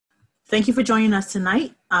Thank you for joining us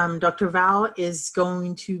tonight. Dr. Vall is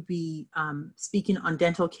going to be speaking on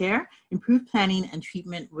dental care, improved planning and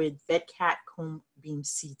treatment with VetCAT Cone Beam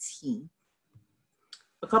CT.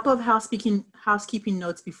 A couple of housekeeping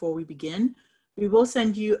notes before we begin. We will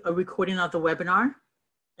send you a recording of the webinar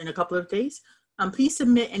in a couple of days. Please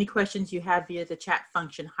submit any questions you have via the chat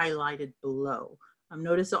function highlighted below.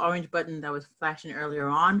 Notice the orange button that was flashing earlier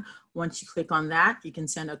on. Once you click on that, you can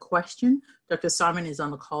send a question. Dr. Sarman is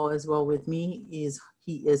on the call as well with me.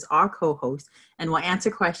 He is our co-host and will answer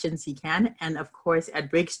questions he can. And of course, at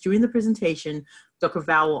breaks during the presentation, Dr.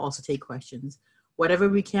 Vall will also take questions. Whatever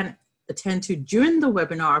we can attend to during the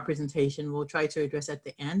webinar or presentation, we'll try to address at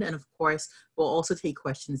the end. And of course, we'll also take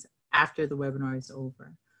questions after the webinar is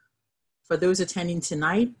over. For those attending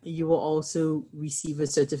tonight, you will also receive a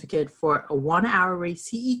certificate for a 1-hour race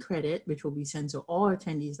CE credit, which will be sent to all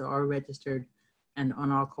attendees that are registered and on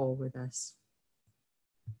our call with us.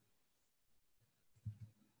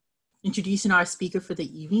 Introducing our speaker for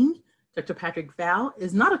the evening, Dr. Patrick Vall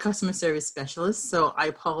is not a customer service specialist, so I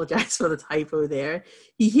apologize for the typo there.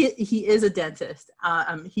 He is a dentist.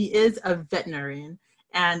 He is a veterinarian,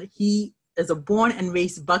 and he is a born and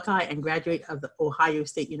raised Buckeye and graduate of the Ohio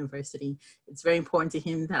State University. It's very important to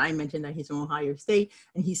him that I mentioned that he's from Ohio State,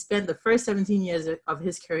 and he spent the first 17 years of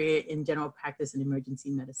his career in general practice and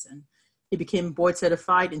emergency medicine. He became board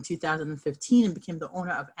certified in 2015 and became the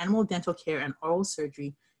owner of Animal Dental Care and Oral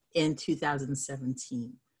Surgery in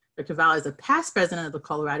 2017. Dr. Vall is a past president of the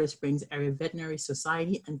Colorado Springs Area Veterinary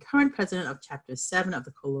Society and current president of Chapter 7 of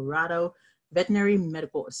the Colorado Veterinary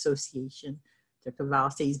Medical Association. Dr. Vall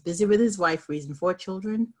stays busy with his wife, raising 4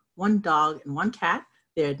 children, 1 dog, and 1 cat.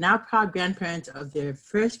 They are now proud grandparents of their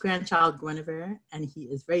first grandchild, Guinevere, and he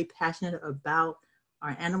is very passionate about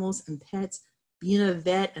our animals and pets, being a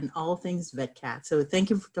vet, and all things VetCAT. So thank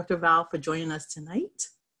you, Dr. Vall, for joining us tonight.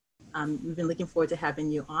 We've been looking forward to having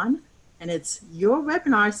you on, and it's your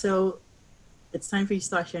webinar, so it's time for you to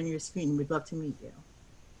start sharing your screen. We'd love to meet you.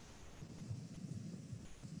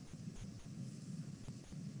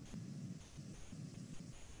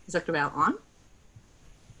 Is Dr. Vall on?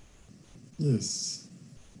 Yes.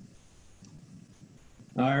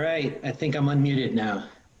 All right, I think I'm unmuted now.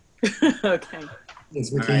 Okay.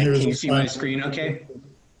 Yes, we All can right, hear can you you see fine. my screen okay?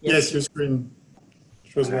 Yes, your screen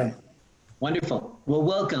shows well. Right. Wonderful. Well,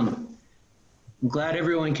 welcome. I'm glad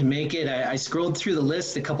everyone can make it. I scrolled through the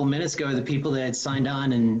list a couple minutes ago of the people that had signed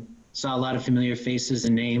on and saw a lot of familiar faces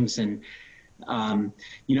and names. And,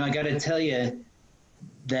 you know, I got to tell you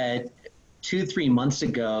that 2-3 months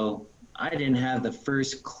ago, I didn't have the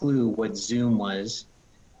first clue what Zoom was.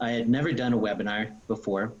 I had never done a webinar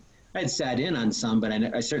before. I had sat in on some, but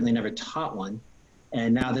I certainly never taught one.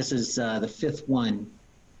 And now this is the 5th one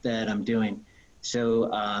that I'm doing. So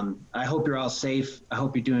I hope you're all safe. I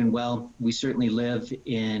hope you're doing well. We certainly live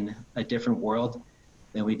in a different world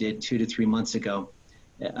than we did 2 to 3 months ago.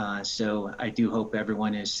 So I do hope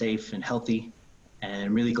everyone is safe and healthy, and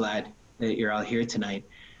I'm really glad that you're all here tonight.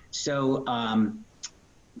 So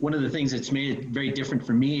one of the things that's made it very different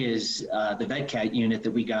for me is the VetCAT unit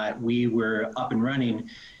that we got. We were up and running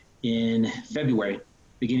in February,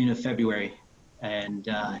 beginning of February. And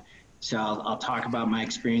so I'll talk about my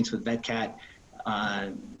experience with VetCAT,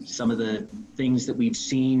 some of the things that we've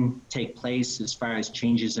seen take place as far as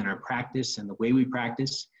changes in our practice and the way we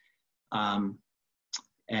practice. And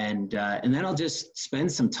then I'll just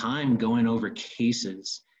spend some time going over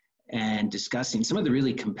cases and discussing some of the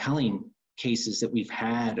really compelling cases that we've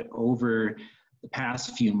had over the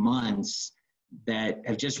past few months that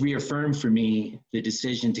have just reaffirmed for me the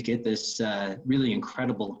decision to get this really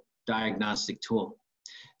incredible diagnostic tool.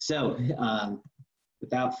 So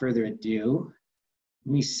without further ado,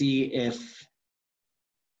 let me see if,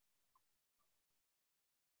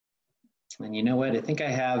 and you know what, I think I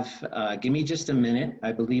have, give me just a minute.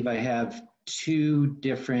 I believe I have 2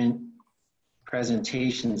 different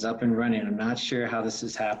presentations up and running. I'm not sure how this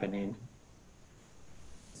is happening.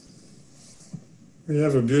 We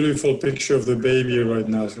have a beautiful picture of the baby right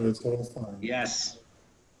now, so it's all fine. Yes.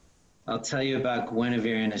 I'll tell you about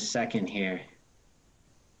Guinevere in a second here.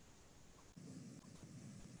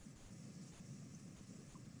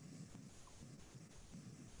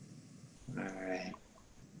 All right.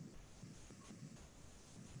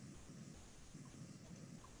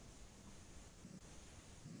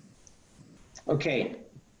 Okay.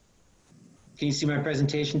 Can you see my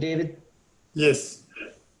presentation, David? Yes.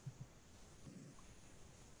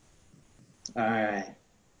 All right.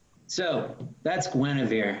 So that's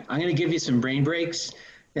Guinevere. I'm going to give you some brain breaks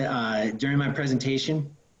during my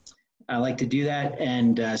presentation. I like to do that.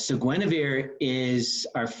 And so Guinevere is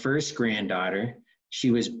our first granddaughter. She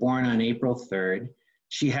was born on April 3rd.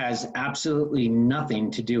 She has absolutely nothing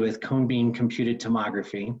to do with cone beam computed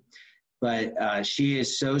tomography, but she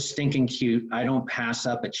is so stinking cute. I don't pass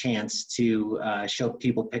up a chance to show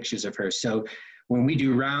people pictures of her. So when we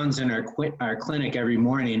do rounds in our clinic every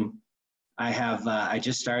morning, I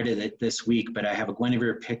just started it this week, but I have a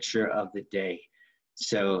Guinevere picture of the day.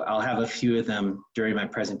 So I'll have a few of them during my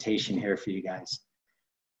presentation here for you guys.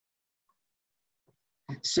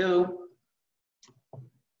 So,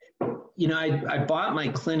 you know, I bought my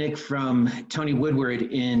clinic from Tony Woodward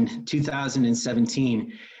in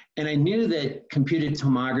 2017, and I knew that computed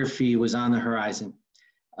tomography was on the horizon.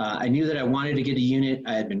 I knew that I wanted to get a unit.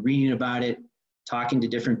 I had been reading about it, talking to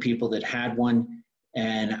different people that had one,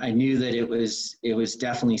 and I knew that it was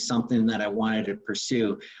definitely something that I wanted to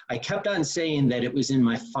pursue. I kept on saying that it was in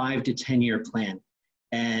my 5 to 10 year plan,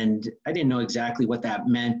 and I didn't know exactly what that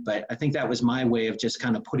meant, but I think that was my way of just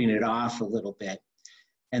kind of putting it off a little bit.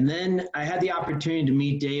 And then I had the opportunity to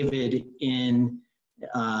meet David in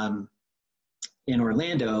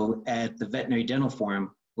Orlando at the Veterinary Dental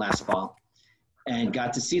Forum last fall, and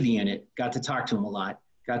got to see the unit, got to talk to him a lot,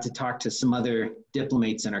 got to talk to some other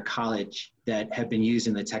diplomates in our college that have been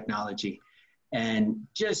using the technology, and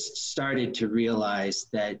just started to realize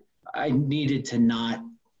that I needed to not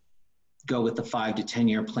go with the 5 to 10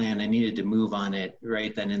 year plan. I needed to move on it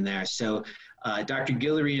right then and there. So Dr.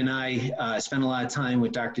 Guillory and I spent a lot of time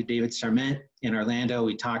with Dr. David Sarment in Orlando.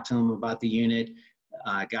 We talked to him about the unit,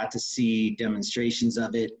 got to see demonstrations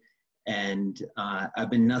of it, and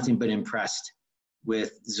I've been nothing but impressed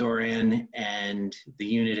with Zoran and the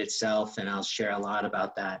unit itself, and I'll share a lot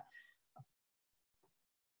about that.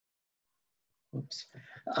 Oops.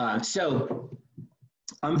 So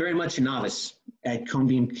I'm very much a novice at cone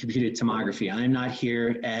beam computed tomography. I'm not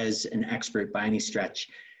here as an expert by any stretch.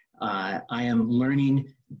 I am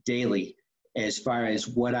learning daily as far as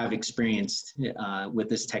what I've experienced with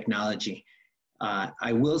this technology.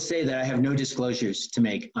 I will say that I have no disclosures to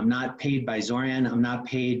make. I'm not paid by Zoran. I'm not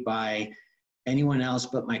paid by anyone else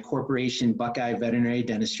but my corporation, Buckeye Veterinary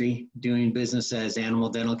Dentistry, doing business as Animal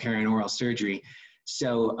Dental Care and Oral Surgery.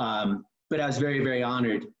 So, but I was very, very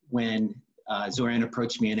honored when Zoran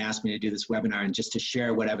approached me and asked me to do this webinar and just to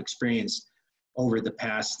share what I've experienced over the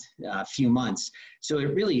past few months. So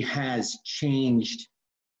it really has changed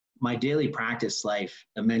my daily practice life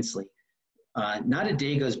immensely. Not a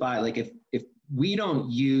day goes by, like if we don't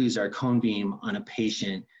use our cone beam on a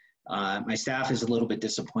patient, my staff is a little bit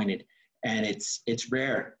disappointed, and it's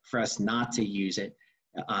rare for us not to use it.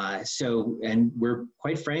 And we're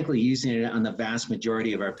quite frankly using it on the vast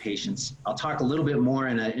majority of our patients. I'll talk a little bit more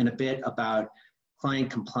in a bit about client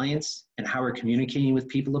compliance and how we're communicating with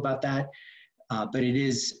people about that. But it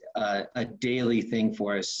is a daily thing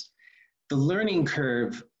for us. The learning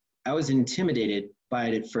curve, I was intimidated by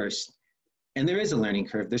it at first. And there is a learning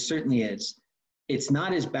curve, there certainly is. It's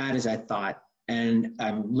not as bad as I thought. And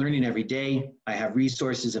I'm learning every day. I have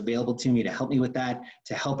resources available to me to help me with that,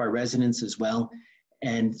 to help our residents as well.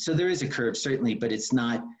 And so there is a curve, certainly, but it's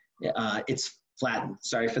not, it's flattened,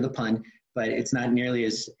 sorry for the pun, but it's not nearly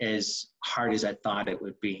as hard as I thought it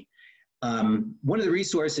would be. One of the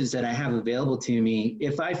resources that I have available to me,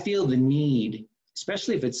 if I feel the need,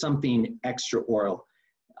 especially if it's something extra oral,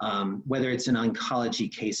 whether it's an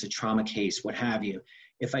oncology case, a trauma case, what have you,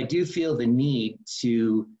 if I do feel the need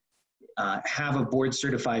to have a board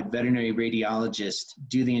certified veterinary radiologist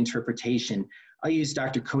do the interpretation, I'll use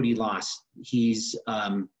Dr. Cody Loss. He's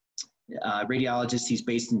a radiologist. He's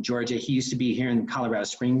based in Georgia. He used to be here in Colorado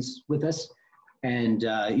Springs with us, and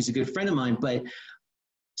he's a good friend of mine. But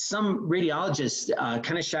some radiologists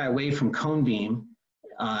kind of shy away from cone beam,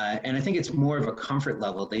 and I think it's more of a comfort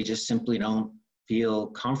level. They just simply don't feel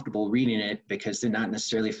comfortable reading it because they're not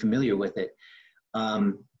necessarily familiar with it.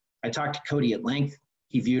 I talked to Cody at length.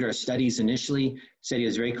 He viewed our studies initially, said he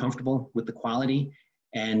was very comfortable with the quality.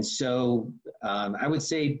 And so I would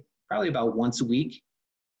say probably about once a week,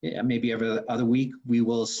 maybe every other week, we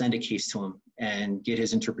will send a case to him and get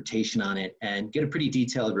his interpretation on it and get a pretty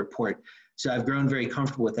detailed report. So I've grown very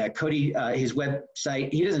comfortable with that. Cody, his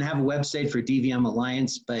website, he doesn't have a website for DVM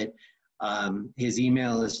Alliance, but his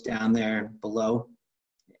email is down there below.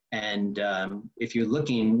 And if you're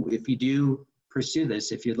looking, if you do pursue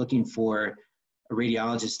this, if you're looking for a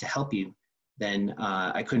radiologist to help you, then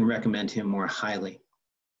I couldn't recommend him more highly.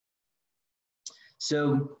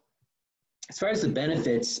 So as far as the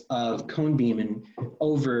benefits of cone beam and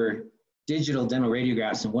over digital dental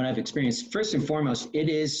radiographs and what I've experienced, first and foremost, it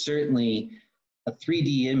is certainly a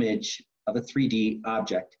 3D image of a 3D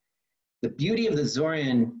object. The beauty of the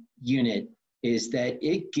Zoran unit is that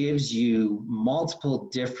it gives you multiple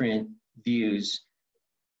different views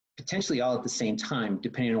potentially all at the same time,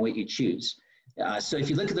 depending on what you choose. So if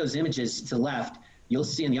you look at those images to the left, you'll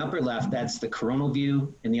see in the upper left, that's the coronal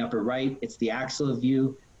view. In the upper right, it's the axial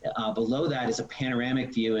view. Below that is a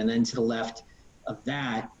panoramic view. And then to the left of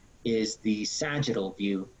that is the sagittal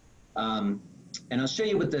view. And I'll show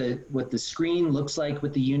you what the screen looks like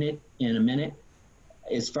with the unit in a minute,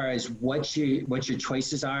 as far as what your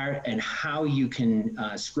choices are and how you can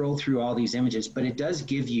scroll through all these images. But it does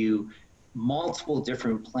give you multiple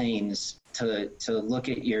different planes to look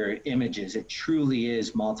at your images. It truly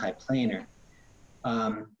is multiplanar.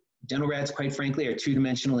 Dental rats, quite frankly, are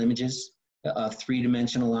two-dimensional images of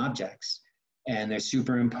three-dimensional objects, and they're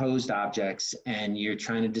superimposed objects, and you're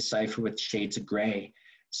trying to decipher with shades of gray.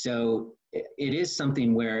 So it is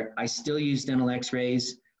something where I still use dental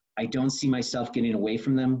x-rays. I don't see myself getting away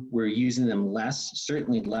from them. We're using them less,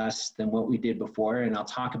 certainly less than what we did before, and I'll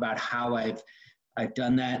talk about how I've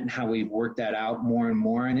done that and how we've worked that out more and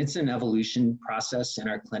more, and it's an evolution process in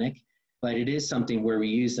our clinic, but it is something where we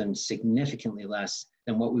use them significantly less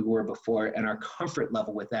than what we were before, and our comfort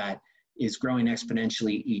level with that is growing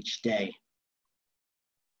exponentially each day.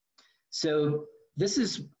 So this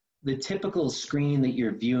is the typical screen that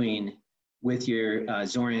you're viewing with your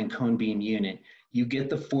Zoran cone beam unit. You get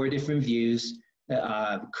the 4 different views,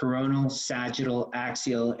 coronal, sagittal,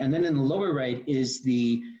 axial, and then in the lower right is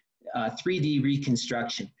the 3D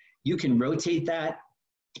reconstruction. You can rotate that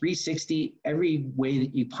 360 every way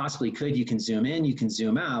that you possibly could. You can zoom in, you can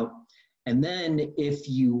zoom out. And then if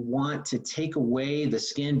you want to take away the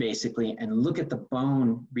skin basically and look at the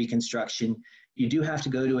bone reconstruction, you do have to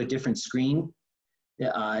go to a different screen.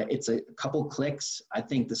 It's a couple clicks. I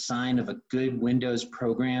think the sign of a good Windows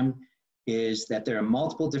program is that there are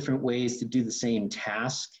multiple different ways to do the same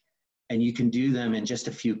task, and you can do them in just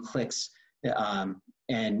a few clicks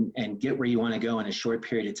and get where you want to go in a short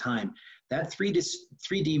period of time. That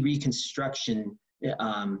 3D reconstruction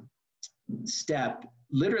step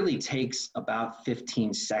literally takes about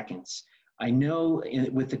 15 seconds. I know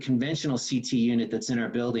with the conventional CT unit that's in our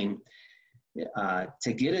building,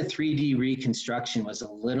 to get a 3D reconstruction was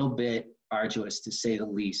a little bit arduous, to say the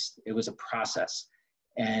least. It was a process.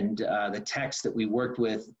 And the techs that we worked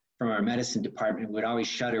with from our medicine department would always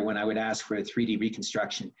shudder when I would ask for a 3D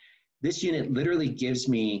reconstruction. This unit literally gives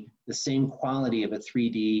me the same quality of a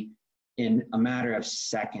 3D in a matter of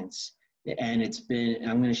seconds. And it's been,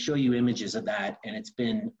 I'm going to show you images of that, and it's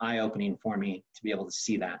been eye-opening for me to be able to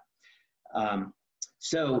see that.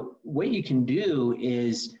 So what you can do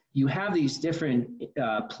is you have these different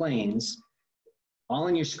planes all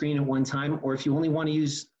on your screen at one time, or if you only want to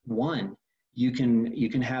use one, you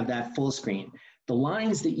can have that full screen. The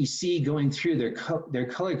lines that you see going through, they're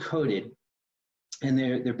color-coded, and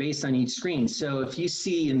they're based on each screen. So if you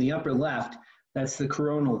see in the upper left, that's the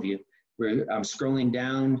coronal view, where I'm scrolling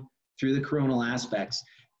down through the coronal aspects.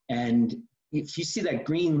 And if you see that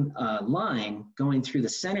green line going through the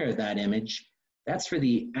center of that image, that's for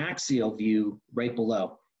the axial view right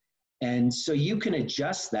below. And so you can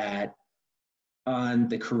adjust that on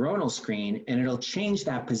the coronal screen, and it'll change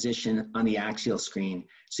that position on the axial screen.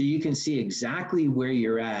 So you can see exactly where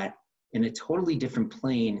you're at in a totally different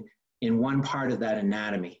plane in one part of that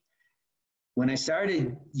anatomy. When I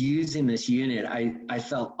started using this unit, I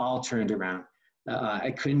felt all turned around. I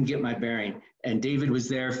couldn't get my bearing. And David was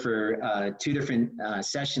there for 2 different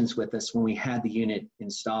sessions with us when we had the unit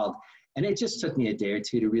installed. And it just took me a day or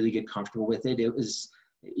 2 to really get comfortable with it. It was,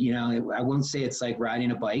 you know, I won't say it's like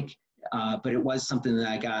riding a bike, but it was something that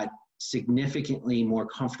I got significantly more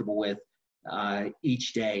comfortable with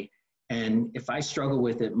each day. And if I struggle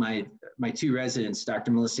with it, my 2 residents,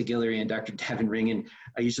 Dr. Melissa Guillory and Dr. Devin Ringen,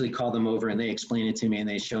 I usually call them over and they explain it to me and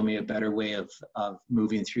they show me a better way of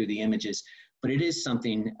moving through the images. But it is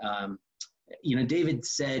something, you know, David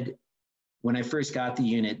said when I first got the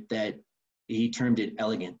unit that he termed it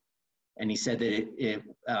elegant. And he said that it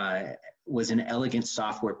was an elegant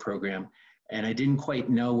software program. And I didn't quite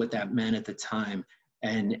know what that meant at the time.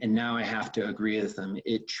 And now I have to agree with him.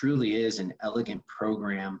 It truly is an elegant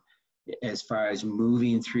program as far as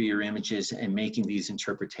moving through your images and making these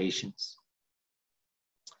interpretations.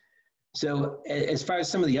 So as far as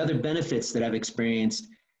some of the other benefits that I've experienced,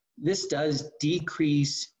 this does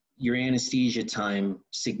decrease your anesthesia time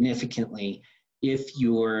significantly if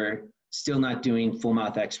you're still not doing full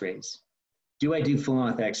mouth x-rays. Do I do full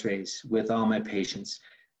mouth x-rays with all my patients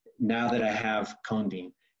now that I have cone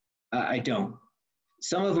beam? I don't.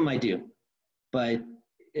 Some of them I do, but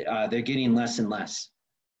they're getting less and less.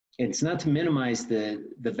 It's not to minimize the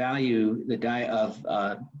value,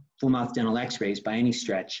 of full mouth dental x-rays by any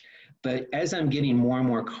stretch, but as I'm getting more and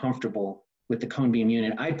more comfortable with the cone beam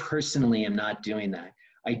unit, I personally am not doing that.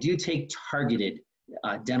 I do take targeted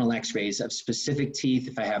dental x-rays of specific teeth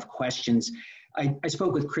if I have questions. I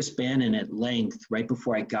spoke with Chris Bannon at length right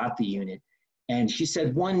before I got the unit, and she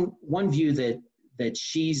said one view that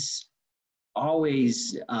she's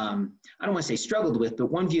always, I don't want to say struggled with,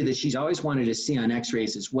 but one view that she's always wanted to see on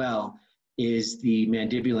x-rays as well is the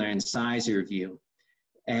mandibular incisor view.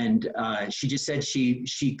 And she just said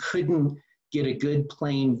she couldn't get a good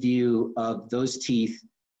plain view of those teeth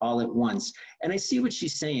all at once. And I see what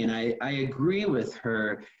she's saying. I agree with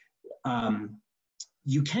her.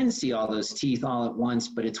 You can see all those teeth all at once,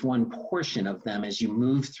 but it's one portion of them as you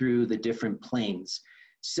move through the different planes.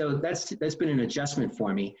 So that's been an adjustment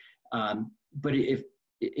for me. But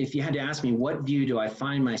if you had to ask me what view do I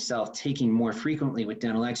find myself taking more frequently with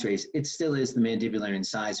dental x-rays, it still is the mandibular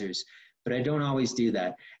incisors, but I don't always do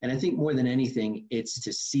that. And I think more than anything, it's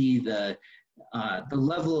to see the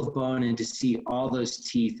level of bone and to see all those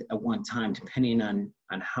teeth at one time, depending on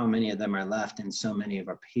how many of them are left in so many of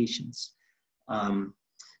our patients.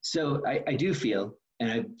 So I do feel,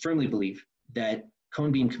 and I firmly believe, that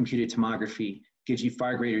cone beam computed tomography gives you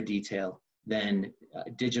far greater detail than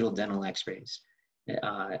digital dental x-rays.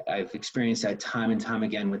 I've experienced that time and time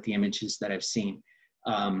again with the images that I've seen.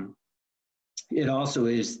 It also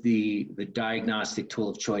is the diagnostic tool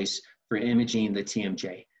of choice for imaging the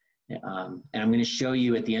TMJ. And I'm going to show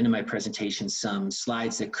you at the end of my presentation some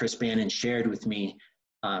slides that Chris Bannon shared with me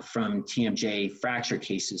from TMJ fracture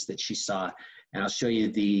cases that she saw. And I'll show you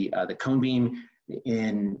the cone beam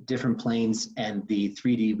in different planes and the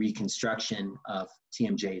 3D reconstruction of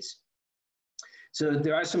TMJs. So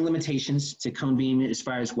there are some limitations to cone beam as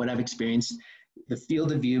far as what I've experienced. The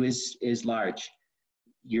field of view is large.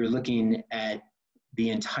 You're looking at the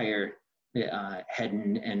entire head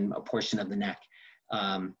and a portion of the neck.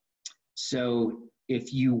 So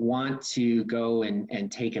if you want to go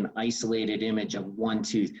and take an isolated image of one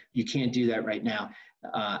tooth, you can't do that right now.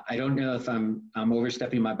 I don't know if I'm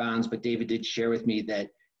overstepping my bounds, but David did share with me that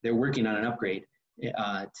they're working on an upgrade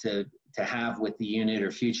to have with the unit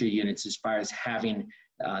or future units as far as having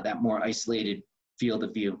that more isolated field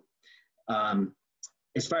of view.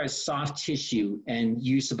 As far as soft tissue and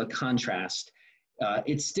use of a contrast,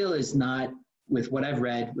 it still is not, with what I've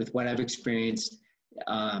read, with what I've experienced,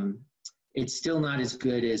 it's still not as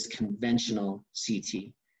good as conventional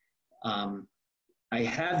CT. I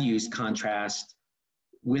have used contrast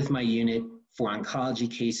with my unit for oncology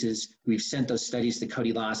cases. We've sent those studies to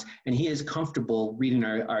Cody Loss, and he is comfortable reading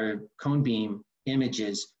our cone beam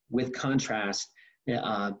images with contrast,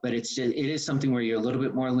 but it is something where you're a little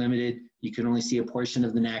bit more limited. You can only see a portion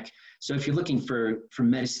of the neck. So if you're looking for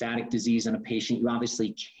metastatic disease in a patient, you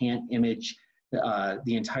obviously can't image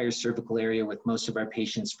the entire cervical area with most of our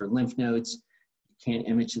patients for lymph nodes. You can't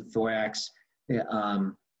image the thorax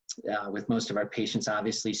with most of our patients,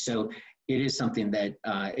 obviously. So it is something that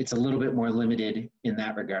it's a little bit more limited in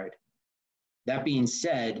that regard. That being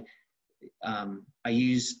said, I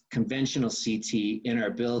use conventional CT in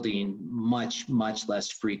our building much, much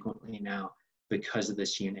less frequently now because of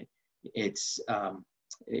this unit. It's,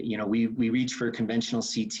 you know, we reach for conventional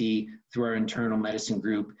CT through our internal medicine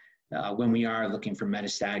group when we are looking for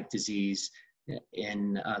metastatic disease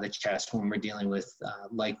in the chest, when we're dealing with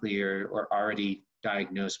likely or already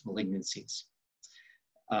diagnosed malignancies.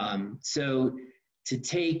 So to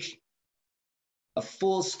take a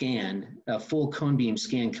full scan, a full cone beam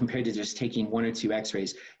scan compared to just taking one or two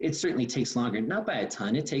x-rays, it certainly takes longer, not by a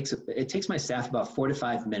ton. It takes my staff about 4 to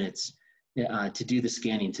 5 minutes to do the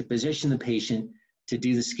scanning, to position the patient, to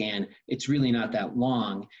do the scan. It's really not that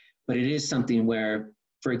long, but it is something where,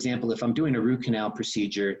 for example, if I'm doing a root canal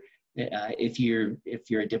procedure, if you're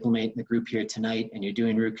a diplomate in the group here tonight and you're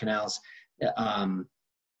doing root canals,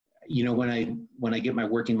 you know, when I get my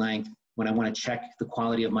working length, when I want to check the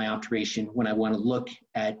quality of my obturation, when I want to look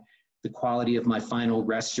at the quality of my final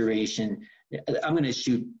restoration, I'm going to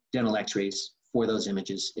shoot dental x-rays for those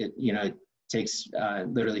images. It takes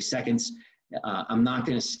literally seconds. I'm not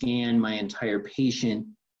going to scan my entire patient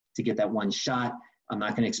to get that one shot. I'm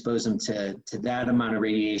not going to expose them to that amount of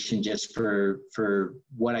radiation just for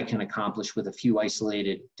what I can accomplish with a few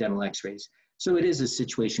isolated dental x-rays. So it is a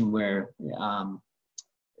situation where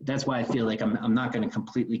that's why I feel like I'm not going to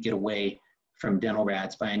completely get away from dental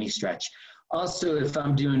rads by any stretch. Also, if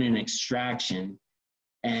I'm doing an extraction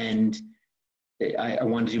and I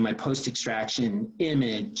want to do my post-extraction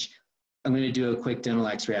image, I'm going to do a quick dental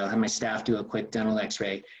x-ray. I'll have my staff do a quick dental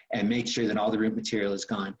x-ray and make sure that all the root material is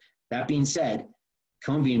gone. That being said,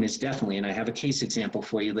 cone beam is definitely, and I have a case example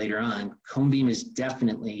for you later on, cone beam is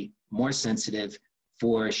definitely more sensitive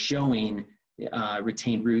for showing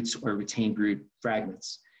retained roots or retained root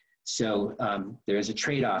fragments. So there is a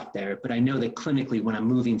trade-off there, but I know that clinically when I'm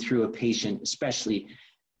moving through a patient, especially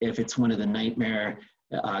if it's one of the nightmare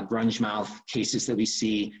grunge mouth cases that we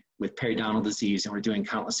see with periodontal disease and we're doing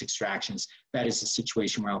countless extractions, that is a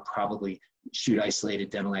situation where I'll probably shoot isolated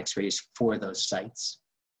dental x-rays for those sites.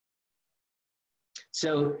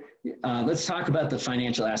 So let's talk about the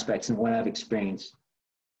financial aspects and what I've experienced.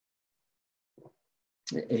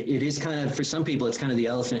 It is kind of, for some people, it's kind of the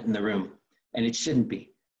elephant in the room, and it shouldn't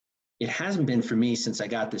be. It hasn't been for me since I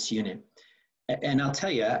got this unit. And I'll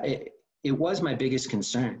tell you, it was my biggest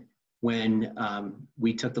concern when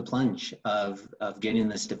we took the plunge of getting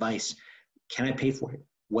this device. Can I pay for it?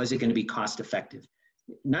 Was it going to be cost effective?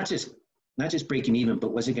 Not just breaking even,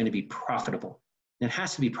 but was it going to be profitable? It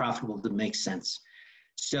has to be profitable to make sense.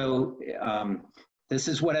 So this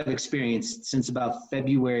is what I've experienced since about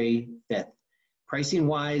February 5th. Pricing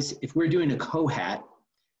wise, if we're doing a cohat,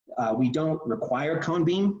 we don't require cone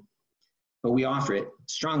beam, but we offer it,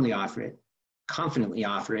 strongly offer it, confidently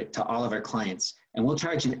offer it to all of our clients. And we'll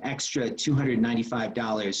charge an extra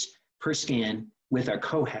 $295 per scan with our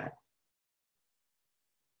cohat.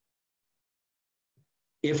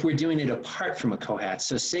 If we're doing it apart from a cohat,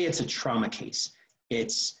 so say it's a trauma case,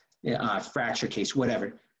 it's a fracture case,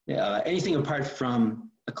 whatever, anything apart from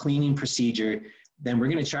a cleaning procedure, then we're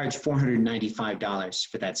going to charge $495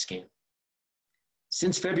 for that scan.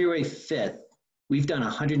 Since February 5th, we've done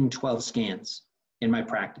 112 scans in my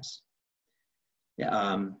practice.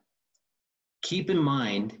 Keep in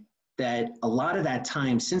mind that a lot of that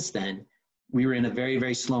time since then, we were in a very,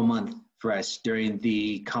 very slow month for us during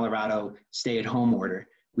the Colorado stay-at-home order.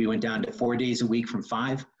 We went down to 4 days a week from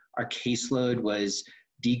 5. Our caseload was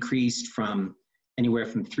decreased from anywhere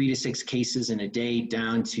from 3 to 6 cases in a day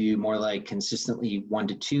down to more like consistently 1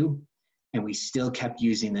 to 2. And we still kept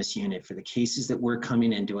using this unit for the cases that were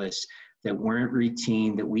coming into us that weren't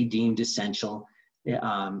routine, that we deemed essential.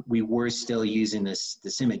 We were still using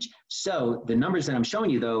this image. So the numbers that I'm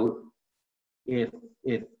showing you though, if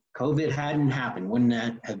COVID hadn't happened, wouldn't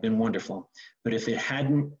that have been wonderful? But if it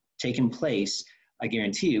hadn't taken place, I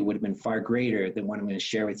guarantee you it would have been far greater than what I'm going to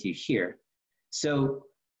share with you here. So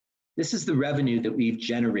this is the revenue that we've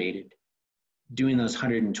generated doing those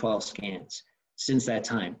 112 scans since that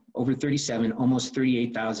time. Over $37,000, almost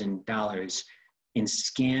 $38,000 in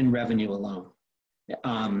scan revenue alone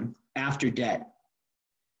after debt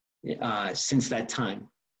since that time.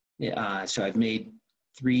 So I've made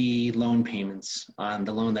 3 loan payments on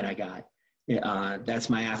the loan that I got. That's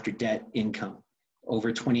my after debt income,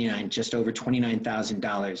 just over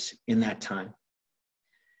 $29,000 in that time.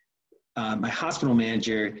 My hospital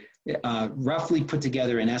manager roughly put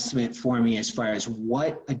together an estimate for me as far as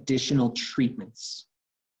what additional treatments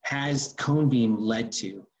has cone beam led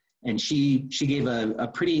to. And she gave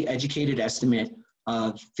a pretty educated estimate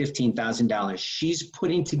of $15,000. She's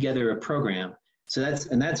putting together a program. So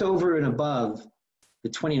that's over and above the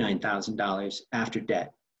 $29,000 after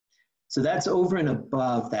debt. So that's over and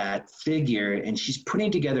above that figure. And she's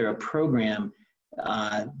putting together a program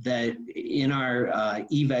that in our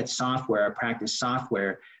eVet software, our practice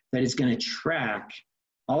software, that is going to track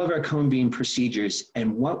all of our cone beam procedures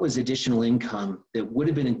and what was additional income that would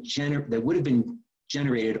have been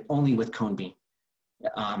generated only with cone beam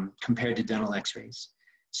compared to dental x-rays.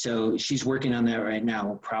 So she's working on that right now.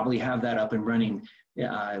 We'll probably have that up and running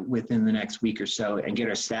within the next week or so and get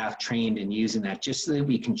our staff trained in using that just so that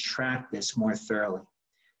we can track this more thoroughly.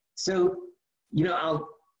 So, you know,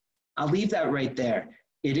 I'll leave that right there.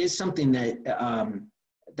 It is something that,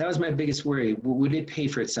 that was my biggest worry. Would it pay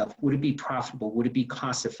for itself? Would it be profitable? Would it be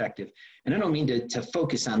cost effective? And I don't mean to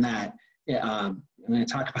focus on that. I'm going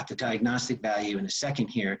to talk about the diagnostic value in a second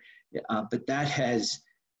here, but that has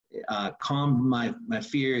calmed my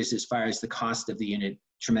fears as far as the cost of the unit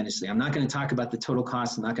tremendously. I'm not going to talk about the total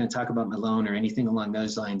cost. I'm not going to talk about my loan or anything along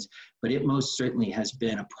those lines, but it most certainly has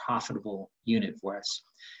been a profitable unit for us.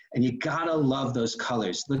 And you gotta love those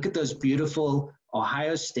colors. Look at those beautiful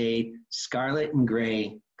Ohio State scarlet and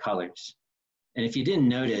gray colors. And if you didn't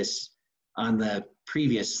notice on the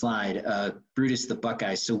previous slide, Brutus the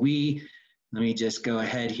Buckeye. So let me just go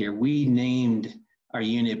ahead here. We named our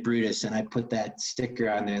unit Brutus, and I put that sticker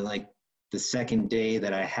on there like the second day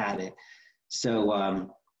that I had it. So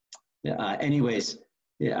anyways,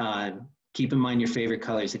 keep in mind your favorite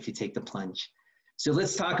colors if you take the plunge. So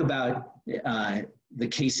let's talk about the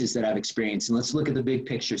cases that I've experienced, and let's look at the big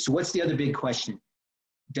picture. So what's the other big question?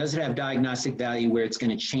 Does it have diagnostic value where it's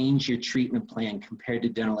going to change your treatment plan compared to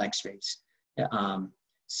dental x-rays?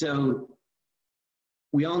 So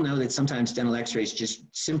we all know that sometimes dental x-rays just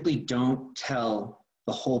simply don't tell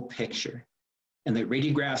the whole picture, and that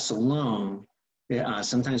radiographs alone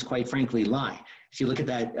sometimes quite frankly lie. If you look at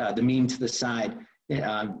that, the meme to the side,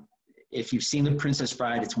 if you've seen The Princess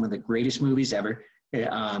Bride, it's one of the greatest movies ever.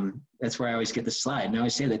 That's where I always get the slide. And I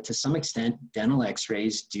always say that to some extent, dental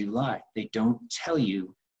x-rays do lie. They don't tell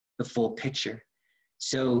you the full picture.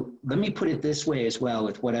 So let me put it this way as well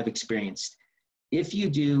with what I've experienced. If you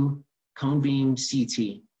do cone beam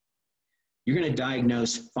CT, you're going to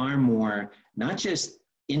diagnose far more, not just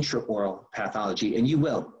intraoral pathology, and you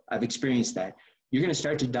will. I've experienced that. You're going to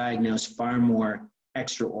start to diagnose far more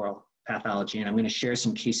extraoral pathology, and I'm going to share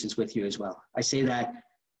some cases with you as well. I say that,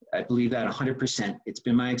 I believe that 100%. It's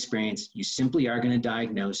been my experience. You simply are going to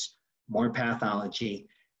diagnose more pathology,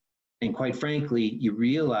 and quite frankly, you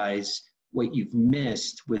realize what you've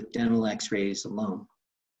missed with dental x-rays alone.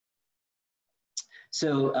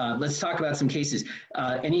 So let's talk about some cases.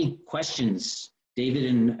 Any questions? David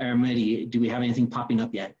and Aramedi, do we have anything popping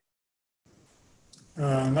up yet?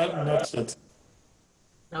 Not yet.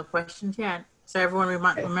 No questions yet. So everyone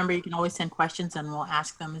remember you can always send questions and we'll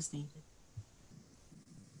ask them as needed.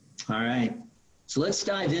 All right. So let's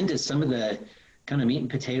dive into some of the kind of meat and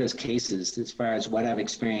potatoes cases as far as what I've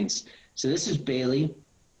experienced. So this is Bailey.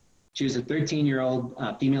 She was a 13-year-old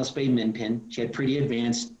female spayed min pin. She had pretty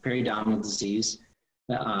advanced periodontal disease.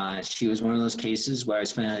 She was one of those cases where I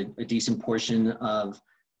spent a decent portion of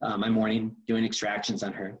my morning doing extractions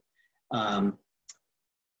on her.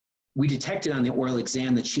 We detected on the oral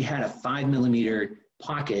exam that she had a 5mm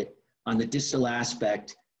pocket on the distal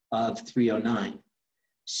aspect of 309.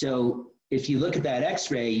 So if you look at that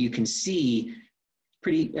x-ray, you can see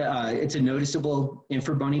it's a noticeable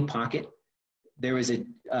infrabony pocket. There was a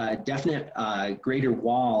definite greater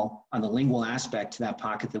wall on the lingual aspect to that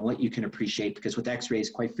pocket than what you can appreciate, because with x-rays,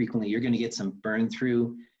 quite frequently, you're going to get some burn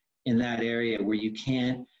through in that area where you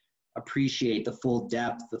can't appreciate the full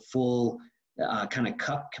depth, the full kind of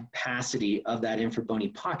cup capacity of that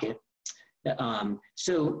infrabony pocket.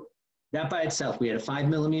 So that by itself, we had a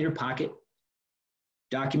 5mm pocket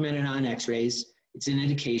documented on x-rays. It's an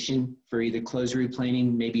indication for either closed root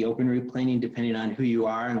planing, maybe open root planing, depending on who you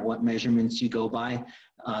are and what measurements you go by.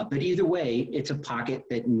 But either way, it's a pocket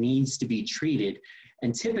that needs to be treated.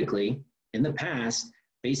 And typically, in the past,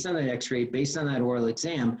 based on that x-ray, based on that oral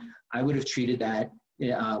exam, I would have treated that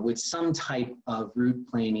with some type of root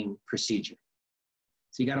planing procedure.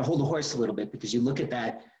 So you got to hold the horse a little bit, because you look at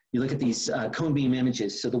that, you look at these cone beam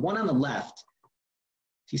images. So the one on the left,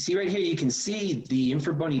 you see right here, you can see the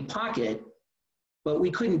infrabony pocket, but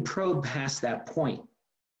we couldn't probe past that point.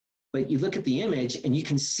 But you look at the image and you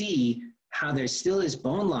can see how there still is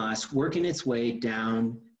bone loss working its way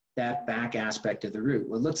down that back aspect of the root.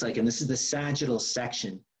 What it looks like, and this is the sagittal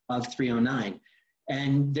section of 309.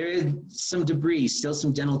 And there is some debris, still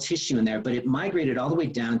some dental tissue in there, but it migrated all the way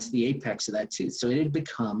down to the apex of that tooth. So it had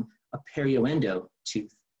become a perioendo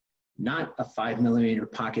tooth, not a 5mm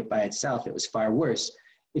pocket by itself. It was far worse.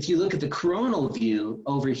 If you look at the coronal view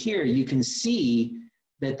over here, you can see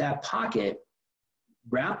that that pocket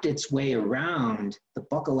wrapped its way around the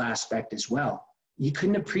buccal aspect as well. You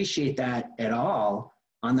couldn't appreciate that at all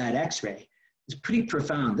on that x-ray. It's pretty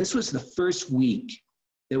profound. This was the first week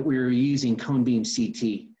that we were using cone beam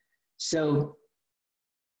CT. So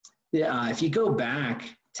if you go back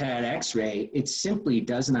to that x-ray, it simply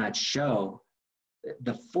does not show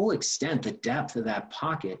the full extent, the depth of that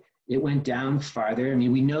pocket. It went down farther. I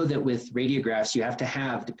mean, we know that with radiographs, you have to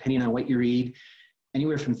have, depending on what you read,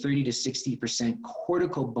 anywhere from 30 to 60%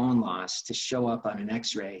 cortical bone loss to show up on an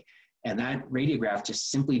x-ray. And that radiograph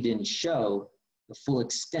just simply didn't show the full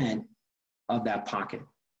extent of that pocket.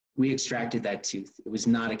 We extracted that tooth. It was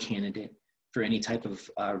not a candidate for any type of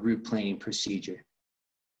root planing procedure.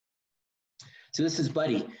 So this is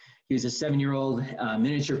Buddy. He was a 7-year-old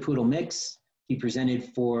miniature poodle mix. He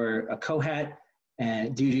presented for a cohat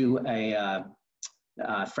due to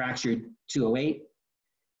a fractured 208.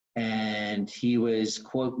 And he was,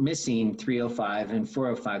 quote, missing 305 and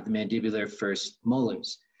 405, the mandibular first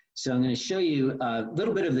molars. So I'm going to show you a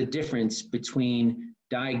little bit of the difference between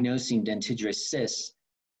diagnosing dentigerous cysts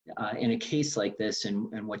in a case like this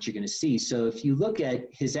and what you're going to see. So if you look at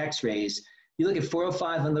his x-rays, you look at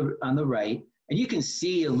 405 on the right, and you can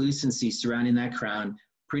see a lucency surrounding that crown,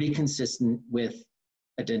 pretty consistent with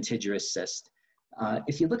a dentigerous cyst.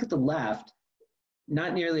 If you look at the left,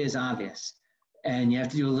 not nearly as obvious. And you have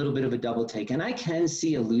to do a little bit of a double take. And I can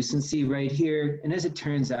see a lucency right here. And as it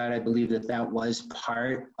turns out, I believe that that was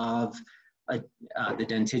part of the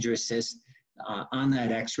dentigerous cyst on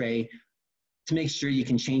that x-ray, to make sure you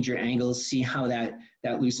can change your angles, see how that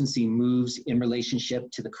lucency moves in relationship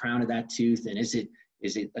to the crown of that tooth. And is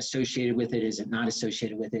it associated with it? Is it not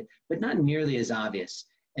associated with it? But not nearly as obvious.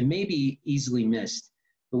 and may be easily missed.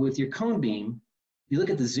 But with your cone beam, you look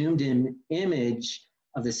at the zoomed in image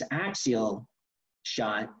of this axial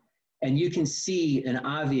shot, and you can see an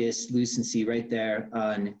obvious lucency right there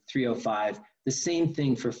on 305, the same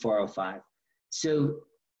thing for 405. So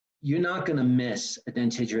you're not going to miss a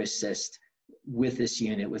dentigerous cyst with this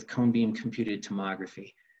unit, with cone beam computed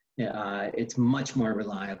tomography. It's much more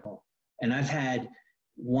reliable. And I've had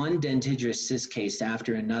one dentigerous cyst case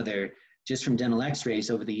after another just from dental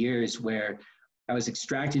x-rays over the years where I was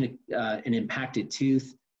extracting an impacted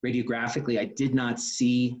tooth. Radiographically, I did not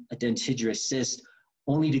see a dentigerous cyst,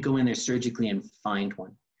 only to go in there surgically and find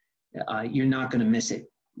one. You're not going to miss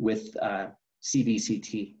it with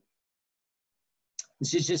CBCT.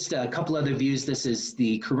 This is just a couple other views. This is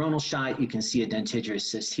the coronal shot. You can see a dentigerous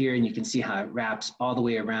cyst here, and you can see how it wraps all the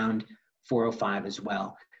way around 405 as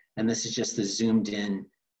well. And this is just the zoomed in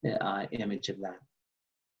image of that.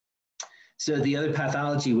 So the other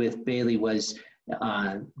pathology with Bailey was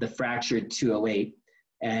the fractured 208.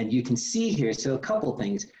 And you can see here, so a couple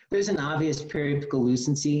things. There's an obvious periapical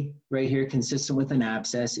lucency right here, consistent with an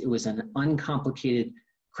abscess. It was an uncomplicated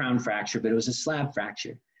crown fracture, but it was a slab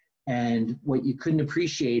fracture. And what you couldn't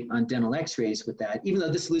appreciate on dental x-rays with that, even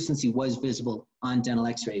though this lucency was visible on dental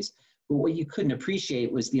x-rays, but what you couldn't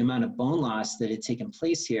appreciate was the amount of bone loss that had taken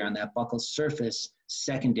place here on that buccal surface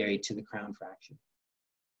secondary to the crown fracture.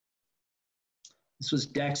 This was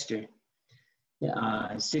Dexter,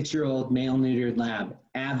 6-year-old male neutered lab,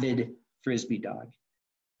 avid Frisbee dog.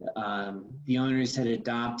 The owners had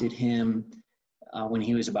adopted him when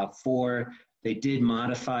he was about 4. They did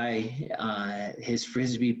modify his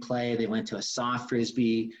Frisbee play. They went to a soft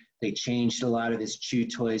Frisbee. They changed a lot of his chew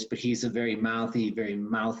toys, but he's a very mouthy, very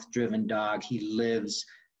mouth-driven dog. He lives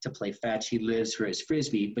to play fetch. He lives for his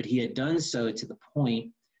Frisbee, but he had done so to the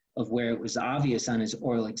point of where it was obvious on his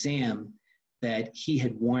oral exam that he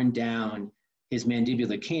had worn down his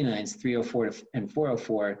mandibular canines, 304 and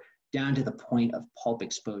 404, down to the point of pulp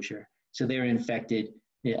exposure. So they were infected,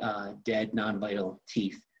 dead, non-vital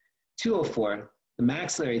teeth. 204, the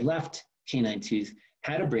maxillary left canine tooth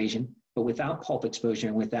had abrasion, but without pulp exposure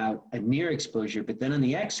and without a near exposure. But then on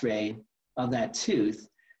the x-ray of that tooth,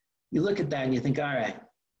 you look at that and you think, all right,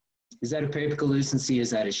 is that a periapical lucency? Is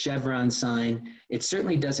that a chevron sign? It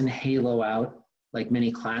certainly doesn't halo out like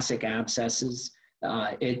many classic abscesses.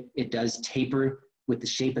 It does taper with the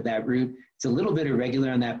shape of that root. It's a little bit irregular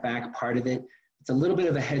on that back part of it. It's a little bit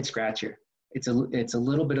of a head scratcher. It's a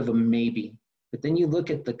little bit of a maybe. But then you look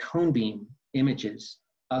at the cone beam images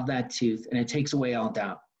of that tooth and it takes away all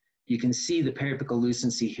doubt. You can see the periapical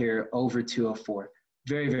lucency here over 204.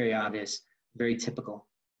 Very, very obvious, very typical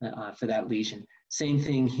for that lesion. Same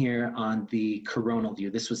thing here on the coronal view.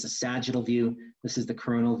 This was the sagittal view. This is the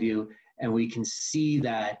coronal view. And we can see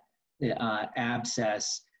that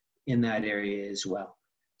abscess in that area as well.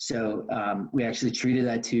 So we actually treated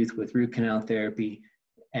that tooth with root canal therapy,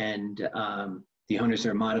 and the owners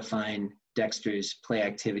are modifying Dexter's play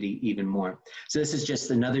activity even more. So this is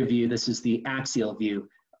just another view. This is the axial view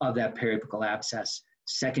of that periapical abscess,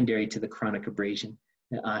 secondary to the chronic abrasion.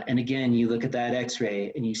 And again, you look at that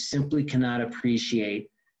x-ray and you simply cannot appreciate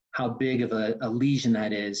how big of a lesion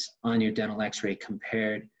that is on your dental x-ray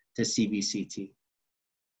compared to CBCT.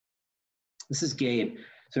 This is Gabe.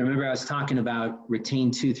 So remember I was talking about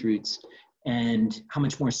retained tooth roots and how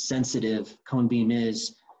much more sensitive cone beam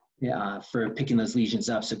is for picking those lesions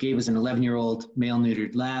up. So Gabe was an 11-year-old male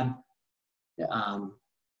neutered lab.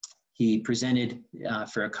 He presented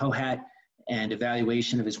for a cohat and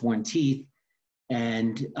evaluation of his worn teeth.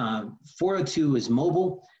 And 402 was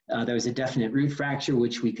mobile. There was a definite root fracture,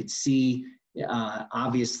 which we could see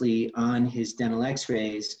obviously on his dental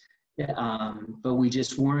x-rays, but we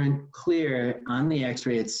just weren't clear on the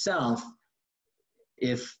x-ray itself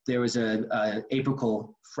if there was a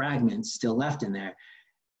apical fragment still left in there.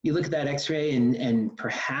 You look at that x-ray and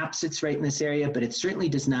perhaps it's right in this area, but it certainly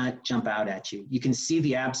does not jump out at you. You can see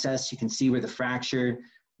the abscess, you can see where the fracture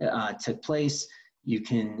took place. You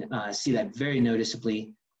can see that very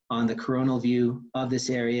noticeably on the coronal view of this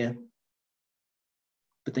area.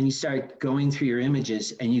 But then you start going through your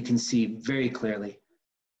images and you can see very clearly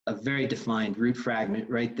a very defined root fragment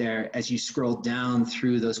right there as you scroll down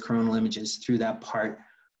through those coronal images, through that part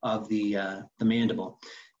of the mandible.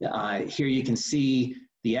 Here you can see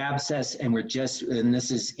the abscess, and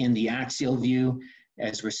this is in the axial view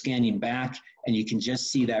as we're scanning back, and you can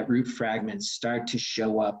just see that root fragment start to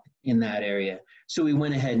show up in that area. So we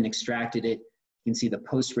went ahead and extracted it. You can see the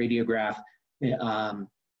post-radiograph.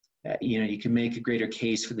 You can make a greater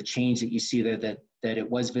case for the change that you see there, that it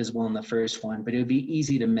was visible in the first one, but it would be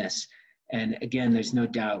easy to miss. And again, there's no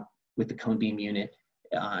doubt with the cone beam unit,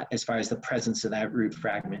 as far as the presence of that root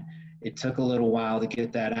fragment. It took a little while to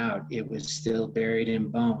get that out. It was still buried in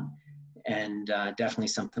bone, and definitely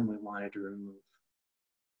something we wanted to remove.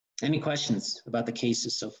 Any questions about the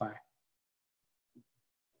cases so far?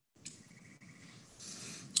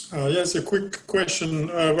 Yes, a quick question.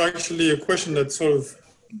 Actually, a question that sort of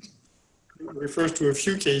refers to a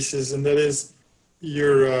few cases, and that is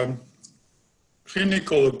your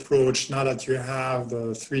clinical approach. Now that you have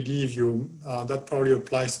the 3D view, that probably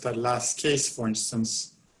applies to that last case, for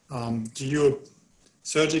instance. Do you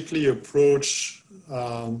surgically approach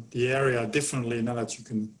the area differently now that you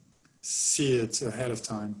can see it ahead of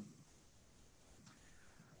time?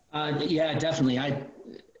 Yeah, definitely.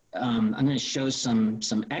 I'm going to show some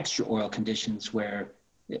extraoral conditions where,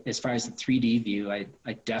 as far as the 3D view, I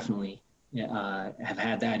definitely have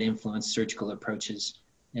had that influence surgical approaches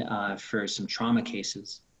for some trauma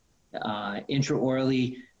cases.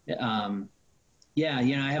 Intraorally, yeah,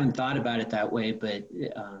 I haven't thought about it that way, but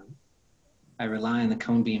I rely on the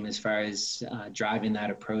cone beam as far as driving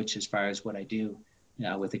that approach as far as what I do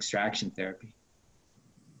with extraction therapy.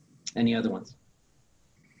 Any other ones?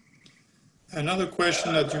 Another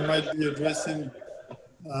question that you might be addressing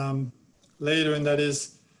later, and that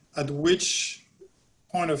is, at which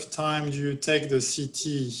point of time do you take the CT?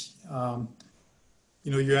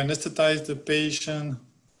 You anesthetize the patient.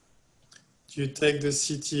 Do you take the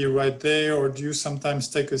CT right there, or do you sometimes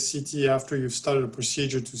take a CT after you've started a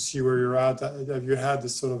procedure to see where you're at? Have you had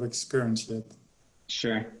this sort of experience yet?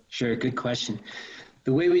 Sure. Good question.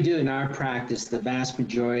 The way we do it in our practice, the vast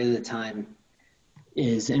majority of the time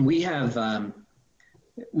is, and we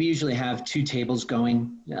usually have 2 tables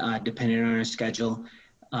going, depending on our schedule.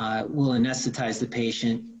 We'll anesthetize the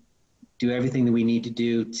patient, do everything that we need to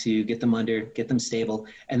do to get them under, get them stable,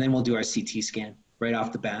 and then we'll do our CT scan right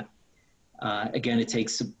off the bat. Again, it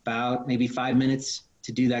takes about maybe 5 minutes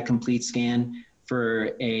to do that complete scan.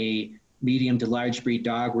 For a medium to large breed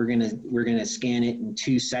dog, we're gonna scan it in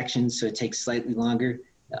 2 sections, so it takes slightly longer,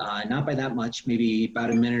 not by that much, maybe about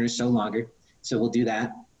a minute or so longer. So we'll do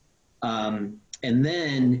that. And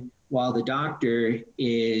then while the doctor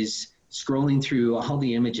is scrolling through all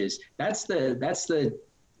the images, that's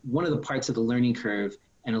one of the parts of the learning curve,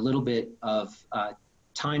 and a little bit of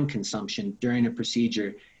time consumption during a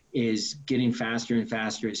procedure is getting faster and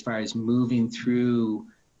faster as far as moving through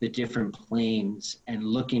the different planes and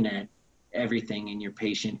looking at everything in your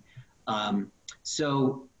patient.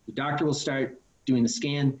 So the doctor will start doing the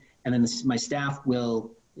scan, and then my staff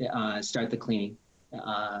will start the cleaning,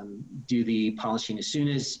 do the polishing. As soon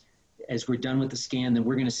as we're done with the scan, then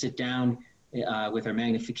we're going to sit down with our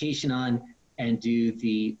magnification on and do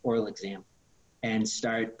the oral exam and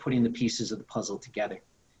start putting the pieces of the puzzle together.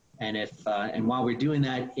 And and while we're doing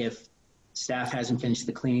that, if staff hasn't finished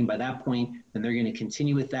the cleaning by that point, then they're going to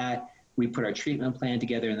continue with that. We put our treatment plan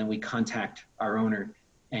together, and then we contact our owner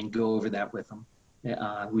and go over that with them.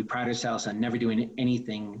 We pride ourselves on never doing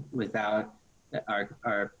anything without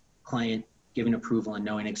our client giving approval and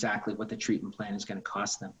knowing exactly what the treatment plan is going to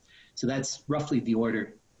cost them. So that's roughly the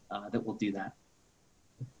order that we'll do that.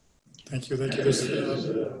 Thank you. There's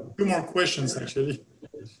 2 more questions, actually.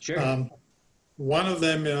 Sure. One of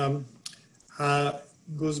them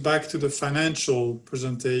goes back to the financial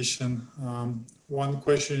presentation. One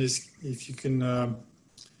question is if you can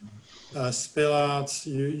spell out,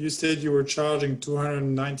 you said you were charging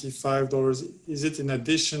 $295. Is it in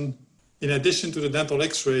addition to the dental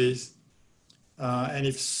x-rays? And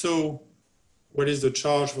if so, what is the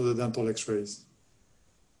charge for the dental x-rays?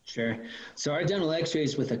 Sure. So our dental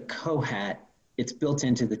x-rays with a cohat, it's built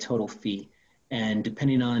into the total fee. And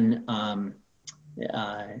depending on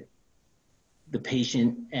the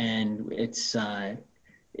patient, and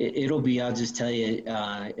it'll be, I'll just tell you,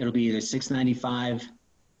 it'll be either $695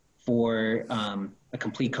 for a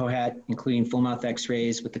complete cohat, including full mouth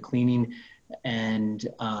x-rays with the cleaning. And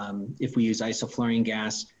if we use isoflurane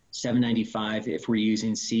gas, $795 if we're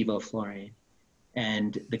using sevoflurane.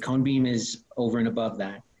 And the cone beam is over and above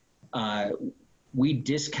that. We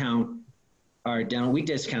discount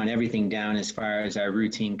everything down as far as our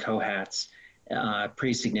routine cohats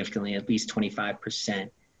pretty significantly, at least 25%.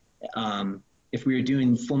 If we were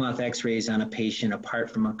doing full mouth x-rays on a patient apart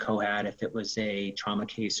from a cohat, if it was a trauma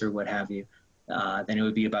case or what have you, then it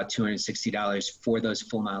would be about $260 for those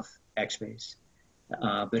full mouth x-rays.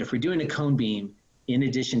 But if we're doing a cone beam, in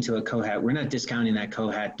addition to a cohat, we're not discounting that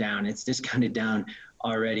cohat down. It's discounted down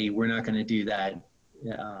already. We're not going to do that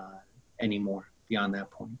anymore beyond that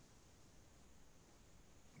point.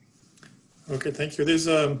 Okay, thank you. There's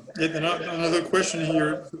yet another question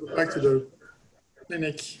here, back to the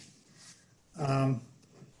clinic.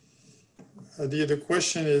 the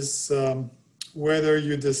question is whether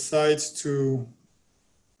you decide to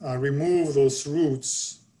remove those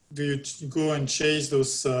roots. Do you go and chase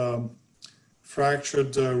those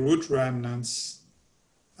fractured root remnants?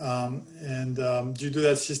 Do you do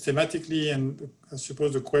that systematically? And I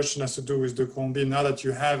suppose the question has to do with the cone beam. Now that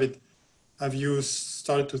you have it, have you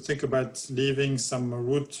started to think about leaving some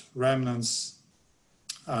root remnants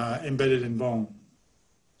embedded in bone?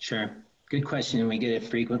 Sure. Good question, and we get it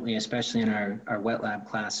frequently, especially in our wet lab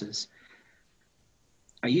classes.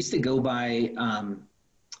 I used to go by,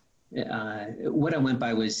 what I went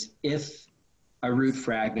by was if a root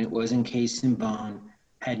fragment was encased in bone,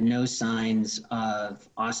 had no signs of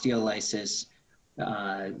osteolysis,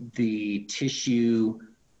 the tissue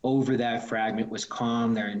over that fragment was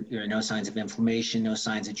calm, there are no signs of inflammation, no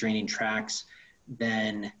signs of draining tracts,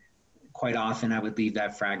 then quite often I would leave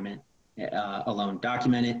that fragment alone.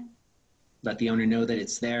 Document it, let the owner know that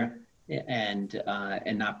it's there, and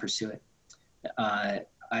not pursue it. I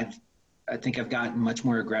think I've gotten much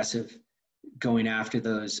more aggressive going after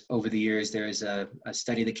those over the years. There's a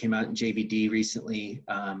study that came out in JVD recently.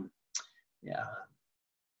 I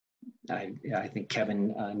think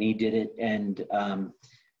Kevin Nee did it, and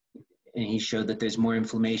he showed that there's more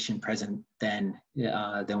inflammation present than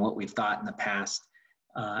what we've thought in the past.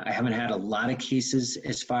 I haven't had a lot of cases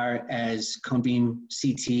as far as cone beam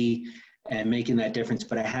CT and making that difference,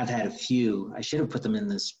 but I have had a few. I should have put them in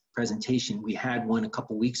this presentation. We had one a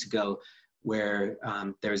couple weeks ago where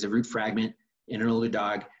there was a root fragment in an older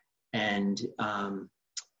dog, and on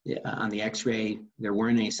the x-ray, there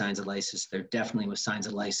weren't any signs of lysis. There definitely was signs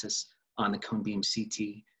of lysis on the cone beam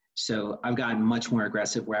CT. So I've gotten much more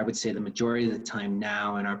aggressive, where I would say the majority of the time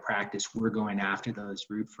now in our practice, we're going after those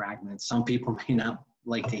root fragments. Some people may not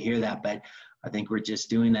like to hear that, but I think we're just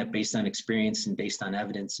doing that based on experience and based on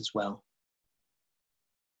evidence as well.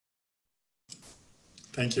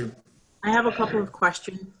 Thank you. I have a couple of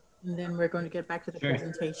questions, and then we're going to get back to the Sure.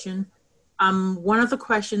 presentation. One of the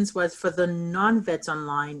questions was for the non-vets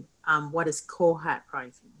online, what is COHAT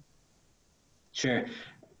pricing? Sure.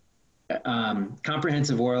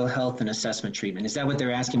 Comprehensive Oral Health and Assessment Treatment. Is that what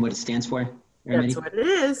they're asking, what it stands for? That's what it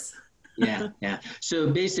is. Yeah.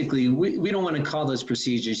 So basically, we don't want to call those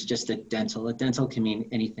procedures just a dental. A dental can mean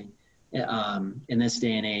anything in this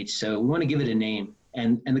day and age. So we want to give it a name.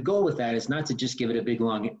 And the goal with that is not to just give it a big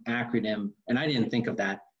long acronym. And I didn't think of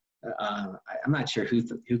that. I'm not sure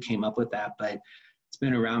who came up with that, but it's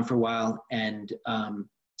been around for a while. And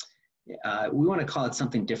we want to call it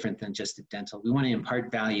something different than just a dental. We want to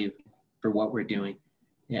impart value for what we're doing.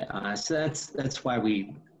 So that's why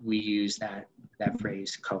we use that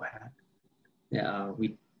phrase, COHAT.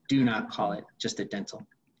 We do not call it just a dental.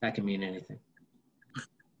 That can mean anything.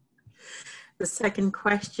 The second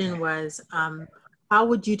question was, how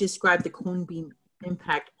would you describe the cone beam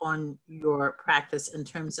impact on your practice in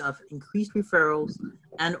terms of increased referrals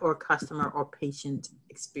and or customer or patient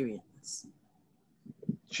experience?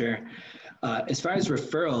 Sure. As far as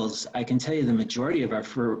referrals, I can tell you the majority of our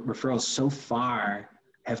referrals so far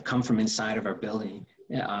have come from inside of our building.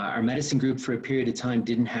 Our medicine group for a period of time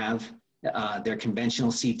didn't have their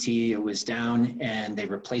conventional CT. It was down, and they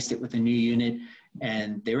replaced it with a new unit,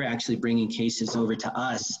 and they were actually bringing cases over to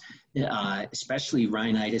us, especially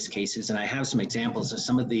rhinitis cases. And I have some examples of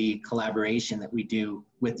some of the collaboration that we do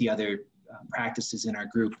with the other practices in our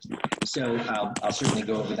group. So I'll certainly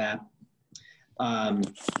go over that.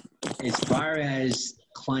 As far as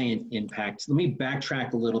client impact, let me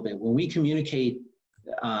backtrack a little bit. When we communicate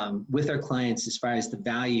with our clients as far as the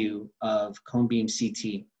value of cone beam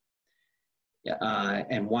CT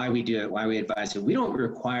and why we do it, why we advise it, we don't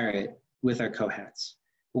require it with our COHATs.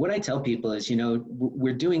 But what I tell people is,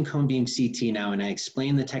 we're doing cone beam CT now, and I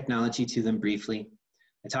explain the technology to them briefly.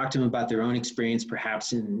 I talk to them about their own experience,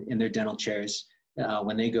 perhaps in their dental chairs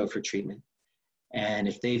when they go for treatment, and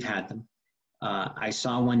if they've had them. I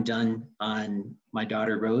saw one done on my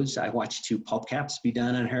daughter Rose. I watched 2 pulp caps be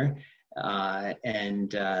done on her,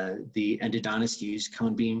 and the endodontist used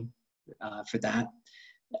cone beam for that.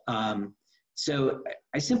 So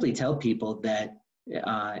I simply tell people that,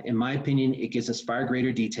 in my opinion, it gives us far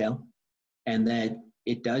greater detail, and that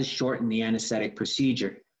it does shorten the anesthetic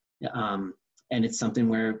procedure. And it's something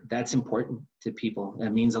where that's important to people.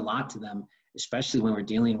 That means a lot to them, especially when we're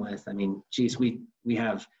dealing with, geez, we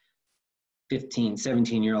have 15,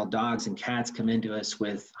 17-year-old dogs and cats come into us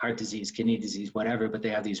with heart disease, kidney disease, whatever, but they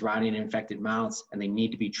have these rotting infected mouths, and they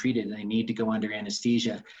need to be treated, and they need to go under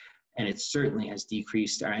anesthesia. And it certainly has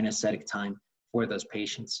decreased our anesthetic time for those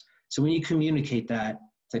patients. So when you communicate that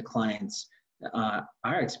to clients,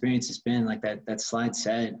 our experience has been like that slide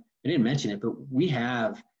said, I didn't mention it, but we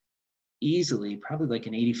have easily, probably like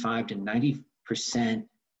an 85 to 90%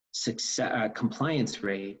 success, compliance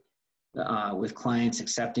rate with clients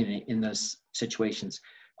accepting it in those situations.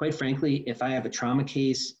 Quite frankly, if I have a trauma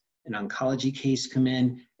case, an oncology case come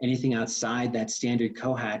in, anything outside that standard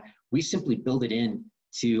cohat, we simply build it in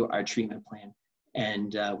to our treatment plan.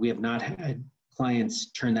 And we have not had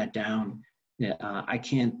clients turn that down. I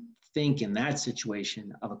can't think in that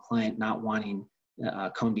situation of a client not wanting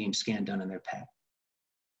a cone beam scan done on their pet.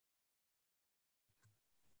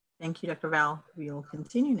 Thank you, Dr. Vall. We'll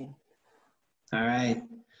continue now. All right.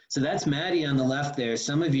 So that's Maddie on the left there.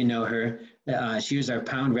 Some of you know her. She was our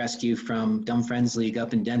pound rescue from Dumb Friends League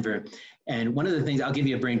up in Denver. And one of the things, I'll give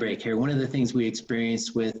you a brain break here. One of the things we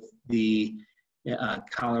experienced with the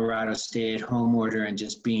Colorado stay-at-home order and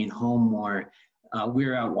just being home more, we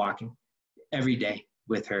were out walking every day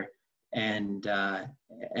with her. And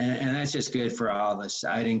that's just good for all of us.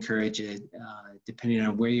 I'd encourage it, depending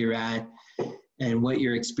on where you're at and what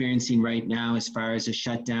you're experiencing right now as far as a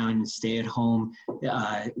shutdown and stay at home.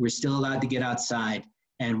 We're still allowed to get outside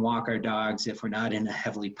and walk our dogs if we're not in a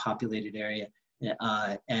heavily populated area.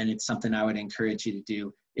 And it's something I would encourage you to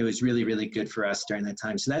do. It was really, really good for us during that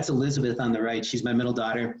time. So that's Elizabeth on the right. She's my middle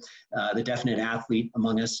daughter, the definite athlete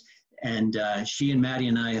among us. And she and Maddie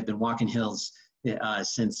and I have been walking hills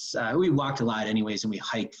since we walked a lot anyways, and we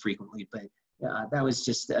hiked frequently, but that was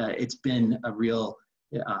just, it's been a real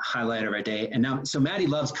highlight of our day. And now, so Maddie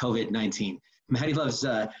loves COVID-19. Maddie loves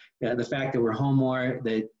the fact that we're home more,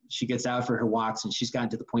 that she gets out for her walks, and she's gotten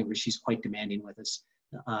to the point where she's quite demanding with us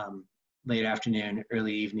late afternoon,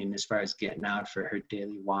 early evening, as far as getting out for her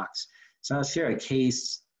daily walks. So I'll share a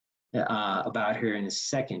case about her in a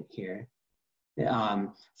second here.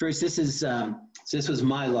 First, this was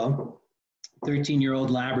Milo, 13-year-old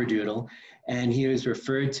Labradoodle, and he was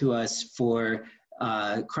referred to us for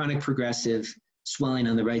chronic progressive swelling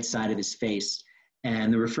on the right side of his face.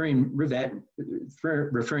 And the referring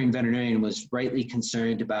veterinarian was rightly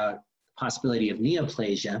concerned about the possibility of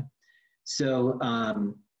neoplasia. So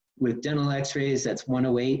with dental x-rays, that's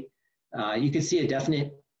 108. You can see a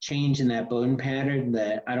definite change in that bone pattern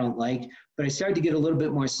that I don't like, but I started to get a little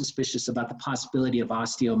bit more suspicious about the possibility of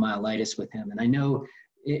osteomyelitis with him. And I know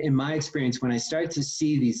in my experience, when I start to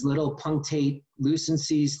see these little punctate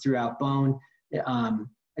lucencies throughout bone,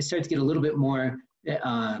 I start to get a little bit more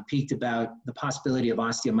peaked about the possibility of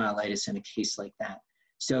osteomyelitis in a case like that.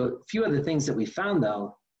 So a few other things that we found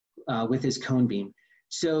though with his cone beam.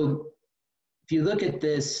 So if you look at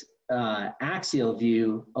this axial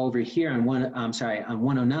view over here on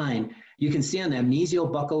 109, you can see on that mesial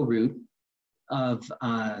buccal root of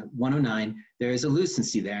 109, there is a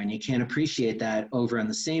lucency there, and you can't appreciate that over on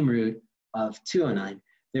the same root of 209.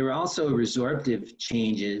 There were also resorptive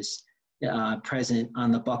changes present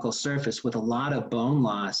on the buccal surface with a lot of bone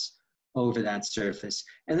loss over that surface.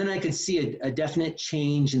 And then I could see a definite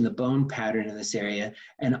change in the bone pattern in this area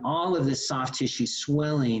and all of this soft tissue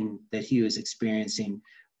swelling that he was experiencing.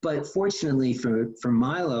 But fortunately for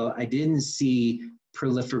Milo, I didn't see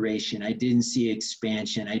proliferation. I didn't see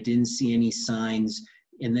expansion. I didn't see any signs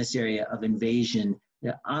in this area of invasion,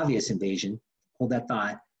 obvious invasion, hold that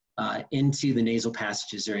thought, into the nasal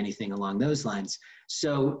passages or anything along those lines.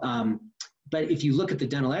 So, but if you look at the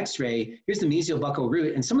dental x-ray, here's the mesial buccal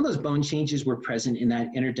root, and some of those bone changes were present in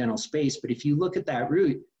that interdental space. But if you look at that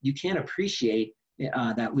root, you can't appreciate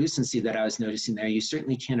that lucency that I was noticing there. You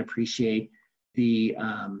certainly can't appreciate the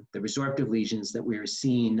resorptive lesions that we were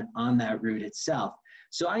seeing on that root itself.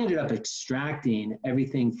 So I ended up extracting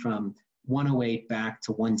everything from 108 back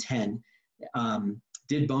to 110,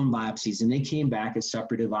 did bone biopsies, and they came back as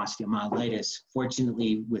suppurative osteomyelitis,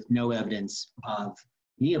 fortunately with no evidence of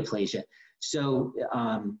neoplasia. So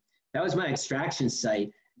that was my extraction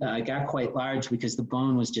site. It got quite large because the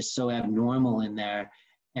bone was just so abnormal in there.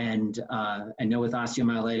 And I know with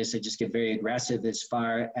osteomyelitis, I just get very aggressive as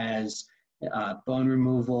far as bone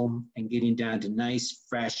removal and getting down to nice,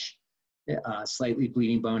 fresh, slightly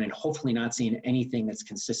bleeding bone, and hopefully not seeing anything that's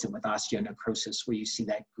consistent with osteonecrosis where you see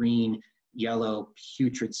that green, yellow,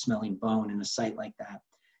 putrid smelling bone in a site like that.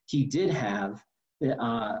 He did have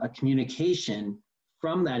a communication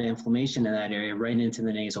from that inflammation in that area right into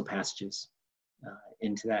the nasal passages,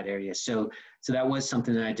 into that area. So that was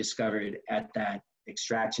something that I discovered at that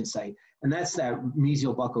extraction site. And that's that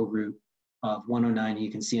mesial buccal root of 109. You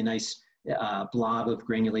can see a nice blob of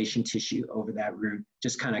granulation tissue over that root,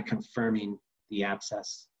 just kind of confirming the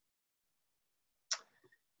abscess.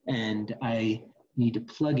 And I need to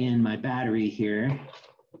plug in my battery here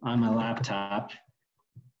on my laptop.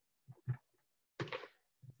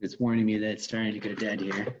 It's warning me that it's starting to go dead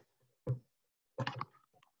here.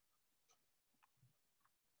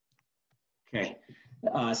 Okay,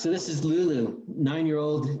 so this is Lulu,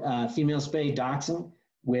 9-year-old female spay dachshund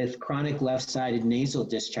with chronic left-sided nasal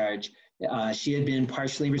discharge. She had been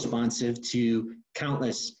partially responsive to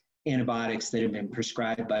countless antibiotics that had been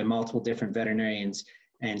prescribed by multiple different veterinarians.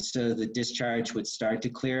 And so the discharge would start to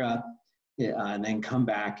clear up and then come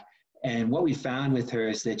back. And what we found with her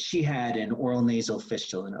is that she had an oral nasal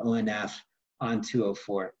fistula, an ONF, on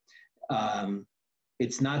 204.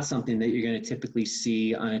 It's not something that you're going to typically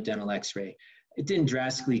see on a dental x-ray. It didn't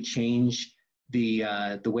drastically change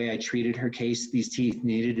the way I treated her case. These teeth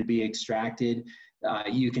needed to be extracted.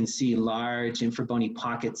 You can see large infrabony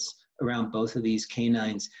pockets around both of these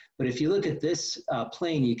canines. But if you look at this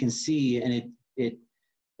plane, you can see, and it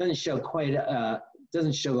doesn't show quite,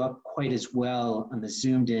 doesn't show up quite as well on the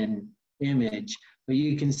zoomed in image, but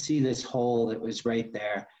you can see this hole that was right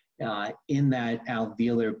there in that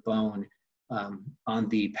alveolar bone on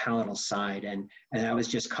the palatal side, and that was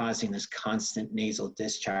just causing this constant nasal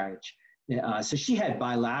discharge. So she had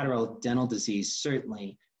bilateral dental disease,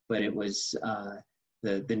 certainly, but it was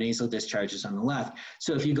the nasal discharges on the left.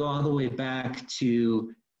 So if you go all the way back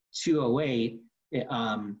to 208,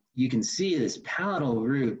 you can see this palatal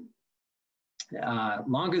root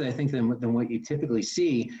longer, I think, than what you typically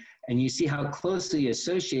see. And you see how closely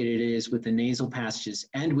associated it is with the nasal passages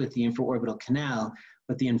and with the infraorbital canal.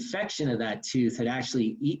 But the infection of that tooth had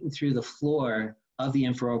actually eaten through the floor of the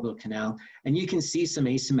infraorbital canal. And you can see some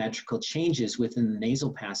asymmetrical changes within the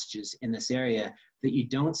nasal passages in this area that you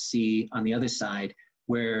don't see on the other side,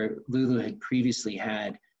 where Lulu had previously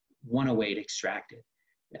had 108 extracted.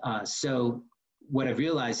 So what I've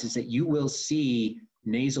realized is that you will see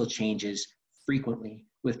nasal changes frequently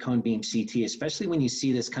with cone beam CT, especially when you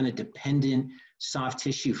see this kind of dependent soft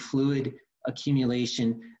tissue fluid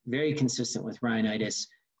accumulation, very consistent with rhinitis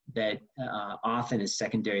that often is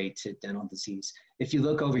secondary to dental disease. If you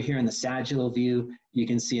look over here in the sagittal view, you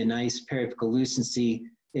can see a nice periapical lucency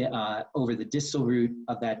over the distal root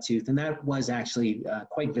of that tooth, and that was actually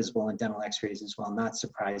quite visible in dental x-rays as well, not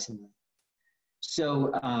surprisingly.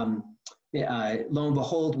 So lo and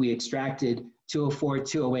behold, we extracted 204,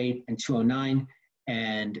 208, and 209,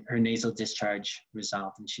 and her nasal discharge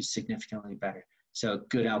resolved, and she's significantly better. So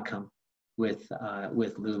good outcome with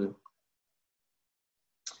Lulu.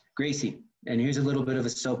 Gracie, and here's a little bit of a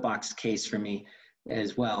soapbox case for me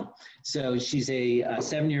as well. So she's a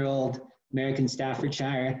 7-year-old American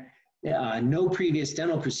Staffordshire, no previous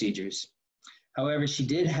dental procedures. However, she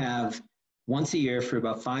did have once a year for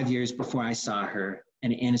about 5 years before I saw her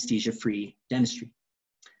an anesthesia-free dentistry.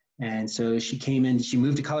 And so she came in, she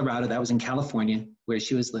moved to Colorado, that was in California where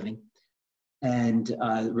she was living. And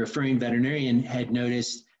the referring veterinarian had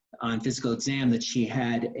noticed on physical exam that she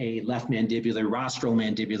had a left mandibular, rostral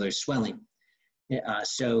mandibular swelling.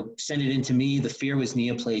 So sent it in to me. The fear was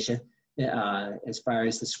neoplasia as far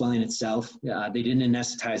as the swelling itself. They didn't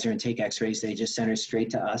anesthetize her and take x-rays. They just sent her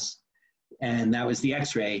straight to us. And that was the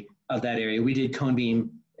x-ray of that area. We did cone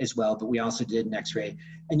beam as well, but we also did an x-ray.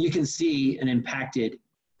 And you can see an impacted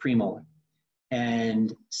premolar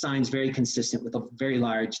and signs very consistent with a very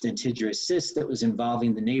large dentigerous cyst that was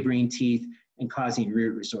involving the neighboring teeth and causing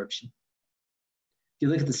root resorption. If you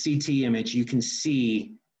look at the CT image, you can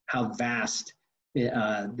see how vast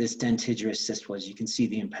this dentigerous cyst was. You can see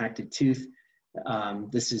the impacted tooth.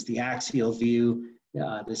 This is the axial view.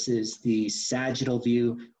 This is the sagittal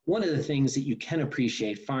view. One of the things that you can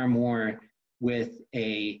appreciate far more with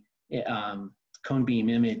a cone beam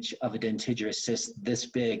image of a dentigerous cyst this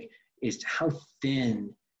big is how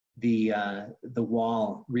thin the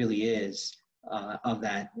wall really is of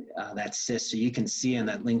that cyst. So you can see in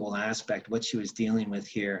that lingual aspect what she was dealing with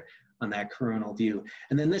here on that coronal view.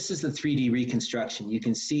 And then this is the 3D reconstruction. You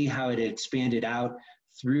can see how it expanded out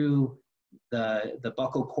through the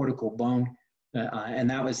buccal cortical bone, and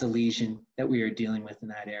that was the lesion that we were dealing with in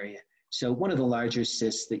that area. So one of the larger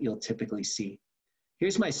cysts that you'll typically see.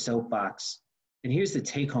 Here's my soapbox, and here's the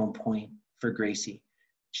take-home point for Gracie.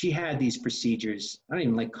 She had these procedures, I don't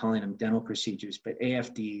even like calling them dental procedures, but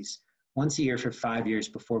AFDs, once a year for 5 years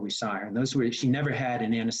before we saw her. And those were, she never had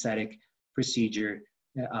an anesthetic procedure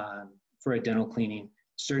for a dental cleaning,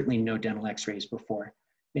 certainly no dental x-rays before.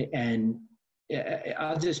 And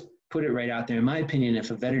I'll just put it right out there. In my opinion,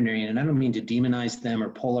 if a veterinarian, and I don't mean to demonize them or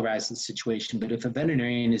polarize the situation, but if a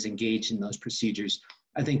veterinarian is engaged in those procedures,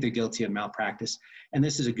 I think they're guilty of malpractice. And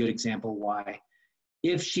this is a good example why.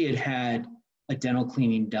 If she had had a dental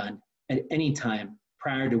cleaning done at any time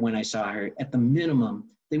prior to when I saw her, at the minimum,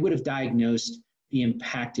 they would have diagnosed the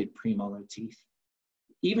impacted premolar teeth.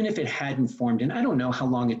 Even if it hadn't formed, and I don't know how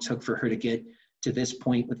long it took for her to get to this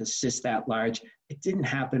point with a cyst that large, it didn't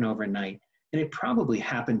happen overnight. And it probably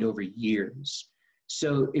happened over years.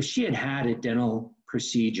 So if she had had a dental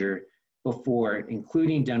procedure before,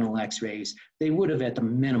 including dental x-rays, they would have at the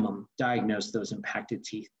minimum diagnosed those impacted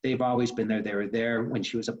teeth. They've always been there. They were there when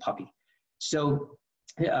she was a puppy. So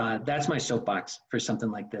that's my soapbox for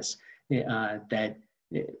something like this, that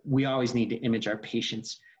we always need to image our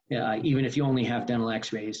patients. Even if you only have dental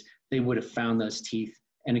x-rays, they would have found those teeth.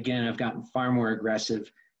 And again, I've gotten far more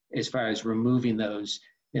aggressive as far as removing those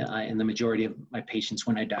in the majority of my patients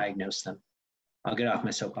when I diagnose them. I'll get off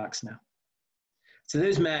my soapbox now. So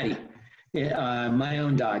there's Maddie, my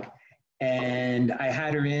own dog. And I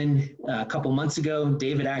had her in a couple months ago.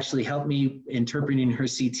 David actually helped me interpreting her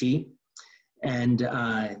CT. And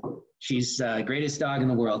she's the greatest dog in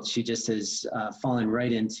the world. She just has fallen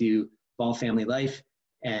right into Vall family life.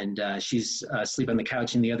 And she's asleep on the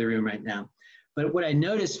couch in the other room right now. But what I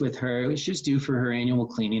noticed with her, she was due for her annual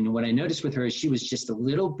cleaning. And what I noticed with her is she was just a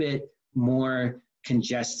little bit more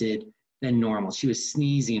congested than normal. She was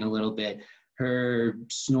sneezing a little bit. Her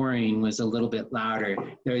snoring was a little bit louder.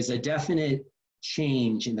 There was a definite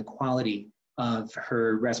change in the quality of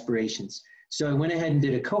her respirations. So I went ahead and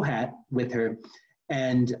did a cohat with her.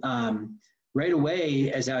 And right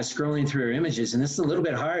away, as I was scrolling through her images, and this is a little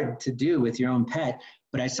bit hard to do with your own pet,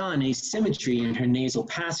 but I saw an asymmetry in her nasal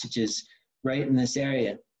passages right in this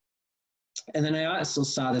area. And then I also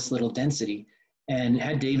saw this little density and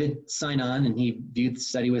had David sign on, and he viewed the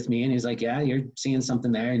study with me, and he's like, yeah, you're seeing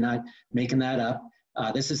something there. You're not making that up.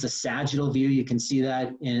 This is a sagittal view. You can see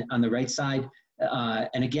that on the right side.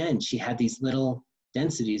 And again, she had these little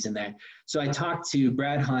densities in there. So I talked to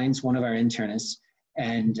Brad Hines, one of our internists,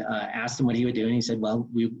 and asked him what he would do. And he said, well,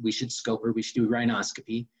 we should scope her. We should do a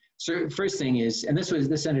rhinoscopy. So first thing is, and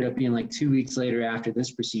this ended up being like 2 weeks later after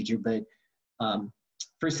this procedure, but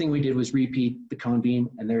first thing we did was repeat the cone beam,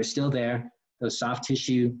 and they're still there. Those soft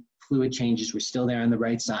tissue fluid changes were still there on the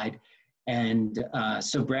right side. And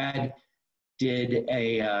so Brad did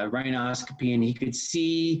a rhinoscopy, and he could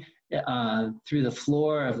see through the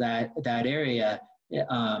floor of that area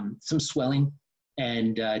some swelling,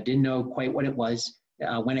 and didn't know quite what it was.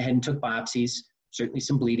 Went ahead and took biopsies, certainly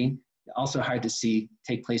some bleeding. Also hard to see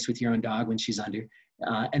take place with your own dog when she's under.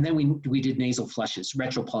 And then we did nasal flushes,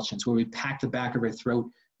 retropulsions, where we packed the back of her throat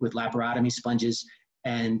with laparotomy sponges.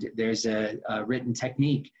 And there's a written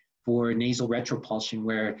technique for nasal retropulsion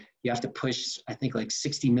where you have to push, I think, like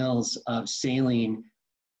 60 mils of saline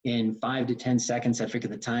in 5 to 10 seconds. I forget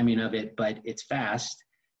the timing of it, but it's fast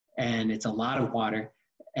and it's a lot of water.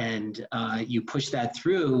 And you push that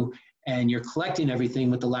through, and you're collecting everything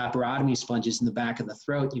with the laparotomy sponges in the back of the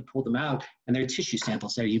throat. You pull them out, and there are tissue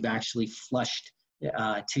samples there. You've actually flushed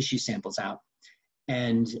tissue samples out.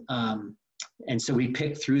 And so we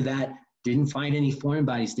picked through that, didn't find any foreign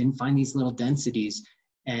bodies, didn't find these little densities,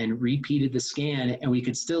 and repeated the scan, and we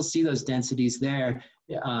could still see those densities there.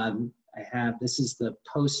 This is the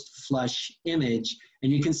post-flush image,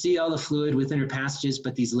 and you can see all the fluid within her passages,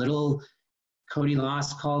 but these little, Cody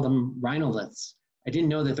Loss called them rhinoliths. I didn't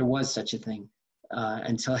know that there was such a thing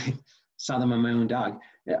until I saw them on my own dog,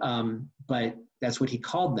 but that's what he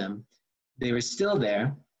called them. They were still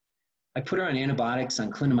there. I put her on antibiotics,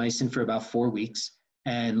 on clindamycin for about 4 weeks,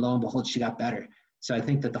 and lo and behold, she got better. So I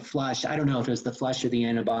think that the flush, I don't know if it was the flush or the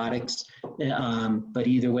antibiotics, but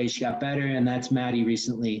either way, she got better, and that's Maddie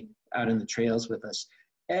recently out in the trails with us.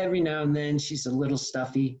 Every now and then, she's a little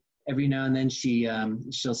stuffy. Every now and then,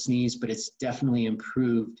 she'll sneeze, but it's definitely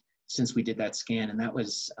improved since we did that scan, and that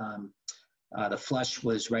was, the flush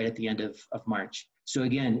was right at the end of March. So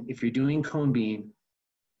again, if you're doing cone beam,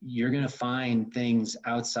 you're gonna find things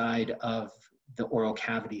outside of the oral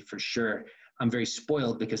cavity for sure. I'm very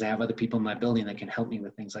spoiled because I have other people in my building that can help me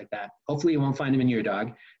with things like that. Hopefully you won't find them in your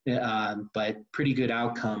dog, but pretty good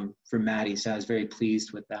outcome for Maddie, so I was very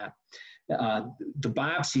pleased with that. The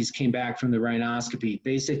biopsies came back from the rhinoscopy,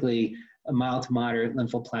 basically a mild to moderate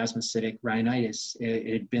lymphoplasmacytic rhinitis.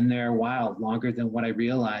 It had been there a while, longer than what I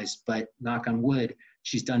realized, but knock on wood,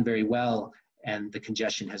 she's done very well, and the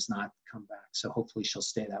congestion has not come back. So hopefully she'll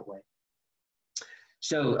stay that way.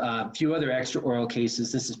 So a few other extra-oral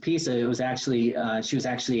cases. This is Pisa. It was actually, she was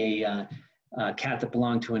actually a cat that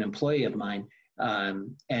belonged to an employee of mine.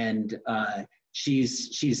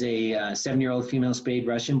 She's a 7-year-old female spayed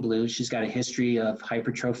Russian blue. She's got a history of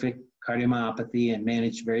hypertrophic cardiomyopathy and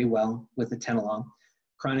managed very well with atenolol.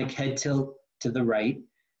 Chronic head tilt to the right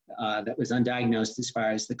that was undiagnosed as far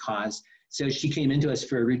as the cause. So she came into us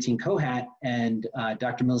for a routine cohat, and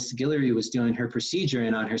Dr. Melissa Guillory was doing her procedure,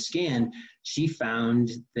 and on her scan, she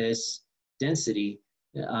found this density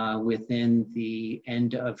within the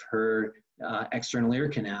end of her external ear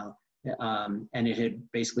canal. and it had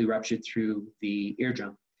basically ruptured through the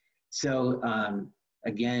eardrum. So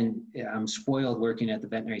again, I'm spoiled working at the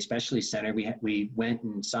Veterinary Specialty Center. We went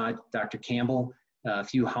and saw Dr. Campbell a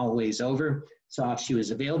few hallways over, saw if she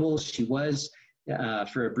was available. She was,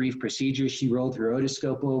 for a brief procedure. She rolled her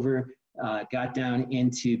otoscope over, got down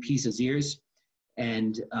into Pisa's ears,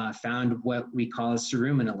 and found what we call a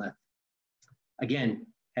ceruminolith. Again,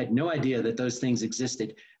 had no idea that those things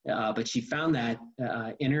existed, but she found that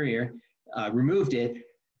in her ear, removed it.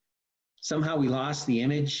 Somehow we lost the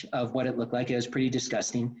image of what it looked like. It was pretty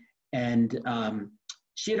disgusting. And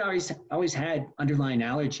she had always had underlying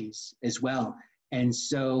allergies as well. And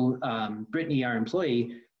so Brittany, our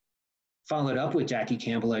employee, followed up with Jackie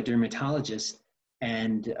Campbell, our dermatologist,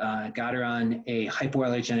 and got her on a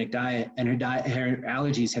hypoallergenic diet, and her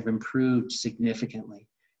allergies have improved significantly.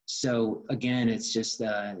 So again, it's just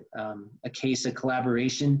a case of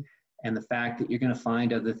collaboration and the fact that you're going to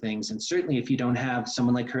find other things. And certainly if you don't have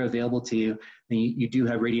someone like her available to you, then you do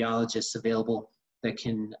have radiologists available that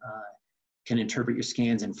can interpret your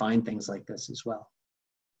scans and find things like this as well.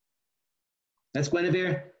 That's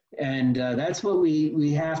Guinevere, and that's what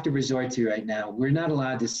we have to resort to right now. We're not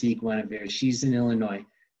allowed to see Guinevere. She's in Illinois.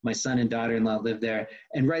 My son and daughter-in-law live there,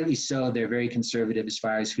 and rightly so. They're very conservative as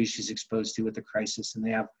far as who she's exposed to with the crisis, and they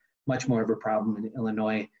have much more of a problem in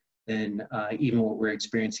Illinois than even what we're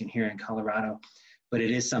experiencing here in Colorado. But it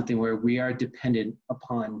is something where we are dependent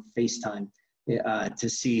upon FaceTime to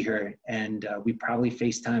see her, and we probably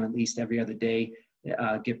FaceTime at least every other day,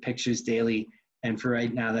 get pictures daily, and for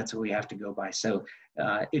right now, that's what we have to go by. So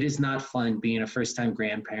it is not fun being a first-time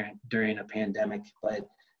grandparent during a pandemic, but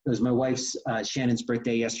it was my wife's, Shannon's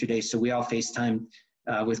birthday yesterday, so we all FaceTimed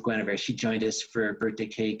with Guinevere. She joined us for birthday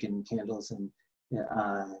cake and candles, and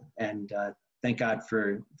thank God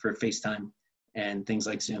for FaceTime and things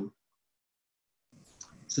like Zoom.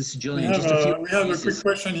 So this is Julian. We have a quick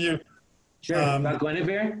question here. Sure, about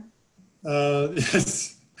Guinevere? Yes,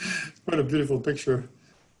 it's quite a beautiful picture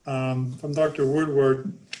from Dr.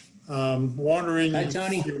 Woodward. Wondering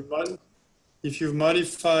if you've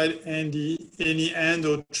modified any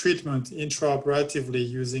endo treatment intraoperatively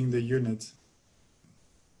using the unit.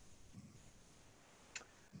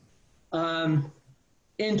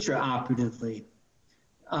 Intraoperatively.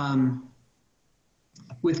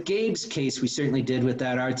 With Gabe's case, we certainly did with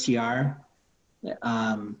that RTR.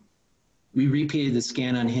 We repeated the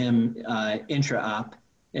scan on him intra-op,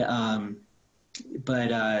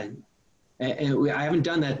 but I haven't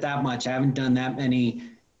done that much. I haven't done that many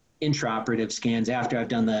intraoperative scans after I've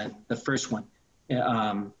done the first one.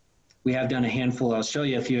 We have done a handful. I'll show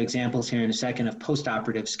you a few examples here in a second of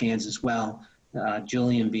postoperative scans as well,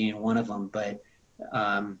 Julian being one of them, but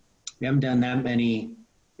we haven't done that many.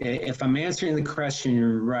 If I'm answering the question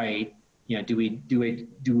right, you know, do we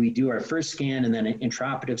do our first scan and then an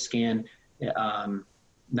intraoperative scan?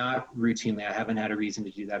 Not routinely. I haven't had a reason to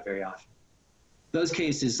do that very often. Those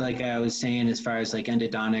cases, like I was saying, as far as like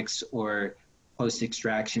endodontics or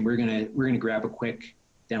post-extraction, we're gonna grab a quick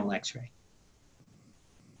dental X-ray.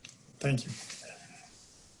 Thank you.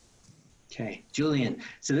 Okay, Julian.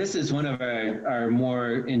 So this is one of our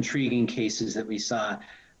more intriguing cases that we saw.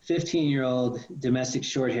 15-year-old domestic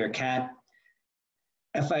short-hair cat,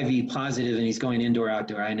 FIV positive, and he's going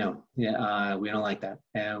indoor-outdoor. I know. Yeah, we don't like that,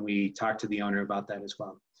 and we talked to the owner about that as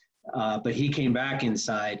well. But he came back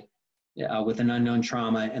inside with an unknown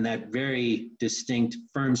trauma and that very distinct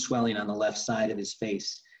firm swelling on the left side of his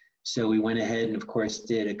face. So we went ahead and, of course,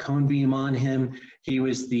 did a cone beam on him. He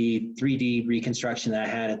was the 3D reconstruction that I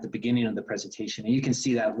had at the beginning of the presentation. And you can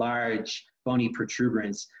see that large bony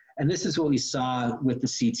protuberance. And this is what we saw with the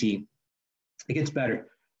CT. It gets better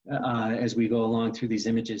as we go along through these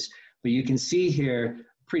images. But you can see here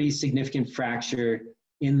pretty significant fracture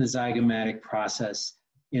in the zygomatic process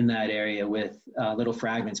in that area with little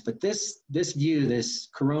fragments. But this view, this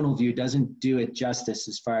coronal view, doesn't do it justice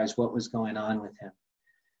as far as what was going on with him.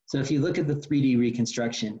 So if you look at the 3D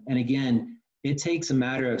reconstruction, and again, it takes a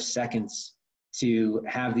matter of seconds to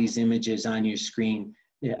have these images on your screen.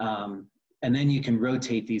 And then you can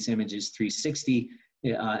rotate these images 360,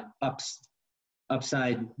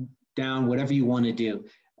 upside down, whatever you want to do.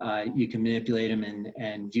 You can manipulate them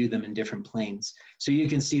and view them in different planes. So you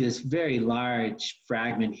can see this very large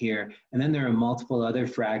fragment here, and then there are multiple other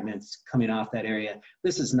fragments coming off that area.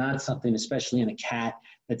 This is not something, especially in a cat,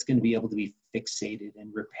 that's going to be able to be fixated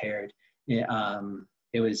and repaired.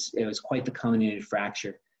 It was quite the comminuted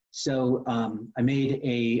fracture. So I made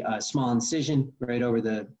a small incision right over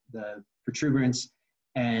the protuberance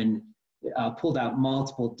and pulled out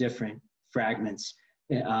multiple different fragments.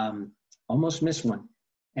 Almost missed one.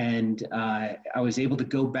 And I was able to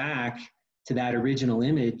go back to that original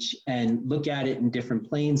image and look at it in different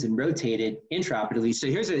planes and rotate it intraoperatively. So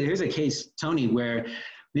here's a case, Tony, where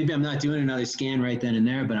maybe I'm not doing another scan right then and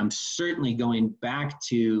there, but I'm certainly going back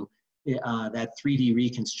to that 3D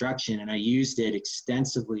reconstruction, and I used it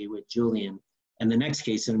extensively with Julian. And the next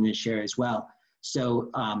case I'm going to share as well. So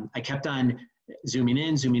I kept on zooming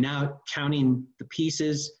in, zooming out, counting the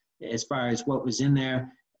pieces as far as what was in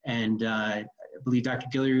there. And I believe Dr.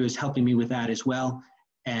 Guillory was helping me with that as well.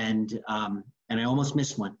 And I almost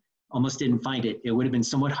missed one, almost didn't find it. It would have been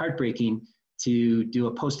somewhat heartbreaking to do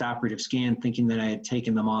a post-operative scan thinking that I had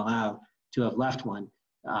taken them all out to have left one.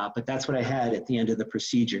 But that's what I had at the end of the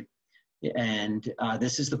procedure. And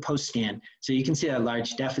this is the post scan. So you can see that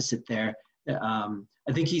large deficit there.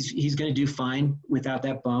 I think he's going to do fine without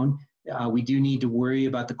that bone. We do need to worry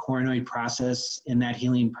about the coronoid process in that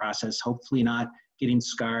healing process, hopefully not getting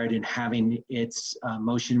scarred and having its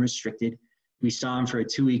motion restricted. We saw him for a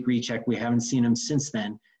 2-week recheck. We haven't seen him since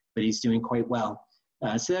then, but he's doing quite well.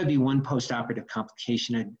 So that would be one post-operative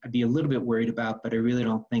complication I'd be a little bit worried about, but I really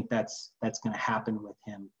don't think that's going to happen with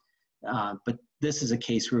him. But this is a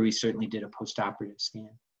case where we certainly did a post-operative scan.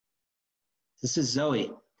 This is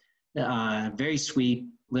Zoe, very sweet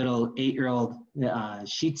little 8-year-old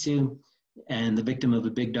Shih Tzu, and the victim of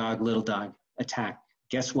a big dog, little dog attack.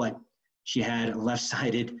 Guess what? She had a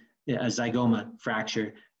left-sided zygoma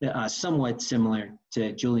fracture, somewhat similar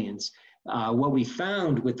to Julian's. What we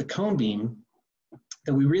found with the cone beam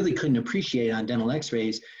that we really couldn't appreciate on dental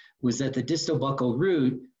x-rays was that the distal buccal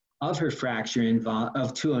root of her fracture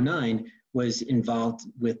of 209 was involved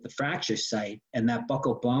with the fracture site, and that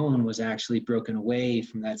buccal bone was actually broken away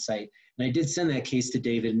from that site. And I did send that case to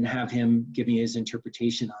David and have him give me his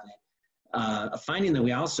interpretation on it. A finding that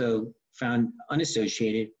we also found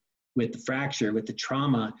unassociated with the fracture, with the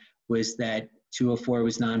trauma, was that 204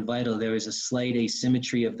 was non-vital. There was a slight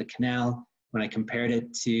asymmetry of the canal when I compared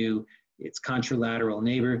it to its contralateral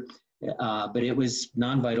neighbor, but it was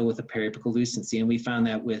non-vital with a periapical lucency, and we found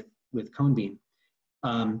that with cone beam.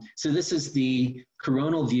 So this is the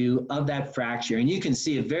coronal view of that fracture, and you can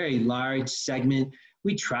see a very large segment.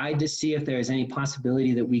 We tried to see if there was any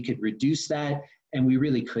possibility that we could reduce that, and we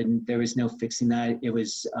really couldn't. There was no fixing that. It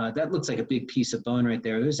was, that looks like a big piece of bone right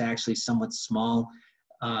there. It was actually somewhat small.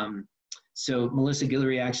 So Melissa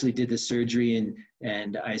Guillory actually did the surgery,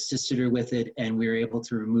 and I assisted her with it, and we were able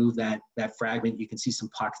to remove that fragment. You can see some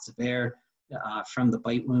pockets of air from the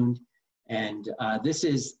bite wound. And this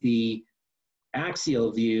is the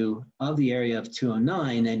axial view of the area of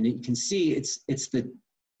 209, and you can see it's the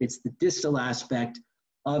distal aspect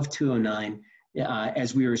of 209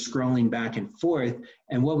 as we were scrolling back and forth.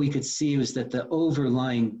 And what we could see was that the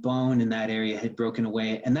overlying bone in that area had broken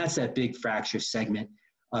away, and that's that big fracture segment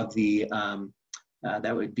of the,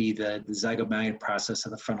 that would be the zygomatoid process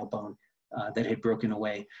of the frontal bone that had broken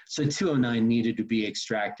away. So 209 needed to be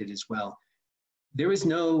extracted as well. There was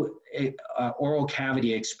no oral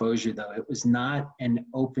cavity exposure though. It was not an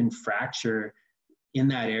open fracture in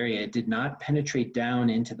that area. It did not penetrate down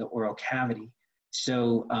into the oral cavity.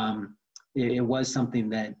 So it was something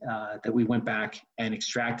that, that we went back and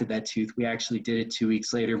extracted that tooth. We actually did it 2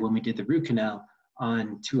 weeks later when we did the root canal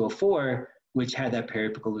on 204, which had that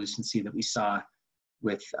periapical lucency that we saw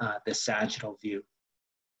with the sagittal view.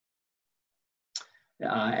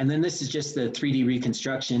 And then this is just the 3D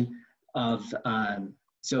reconstruction of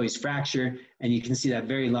Zoe's fracture, and you can see that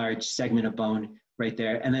very large segment of bone right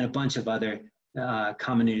there, and then a bunch of other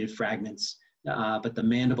comminuted fragments. But the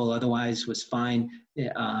mandible otherwise was fine.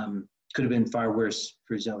 Could have been far worse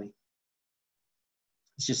for Zoe.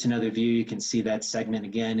 It's just another view. You can see that segment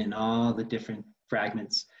again in all the different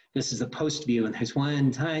fragments. This is a post view, and there's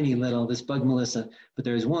one tiny little, this bug Melissa, but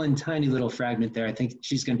there's one tiny little fragment there. I think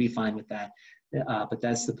she's going to be fine with that. But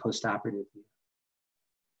that's the post-operative view.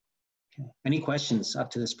 Okay. Any questions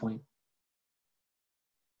up to this point?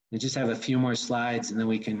 We just have a few more slides, and then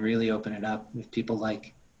we can really open it up if people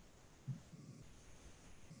like.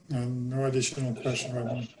 No additional question right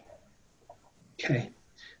now. Okay.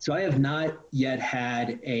 So I have not yet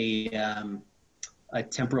had a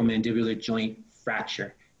temporomandibular joint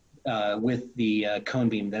fracture with the cone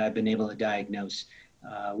beam that I've been able to diagnose.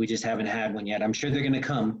 We just haven't had one yet. I'm sure they're going to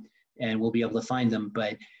come, and we'll be able to find them.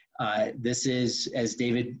 But this is, as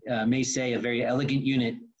David may say, a very elegant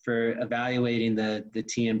unit for evaluating the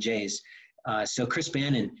TMJs. So Chris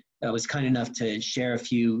Bannon was kind enough to share a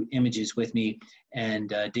few images with me,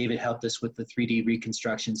 and David helped us with the 3D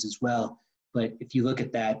reconstructions as well. But if you look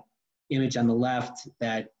at that image on the left,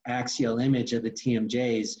 that axial image of the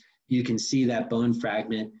TMJs, you can see that bone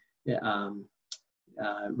fragment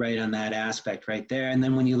right on that aspect right there. And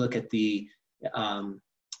then when you look at the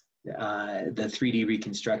 3D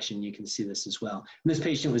reconstruction, you can see this as well. And this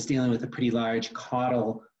patient was dealing with a pretty large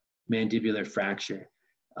caudal mandibular fracture.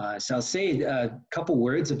 So I'll say a couple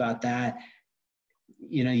words about that.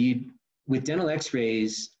 You know, with dental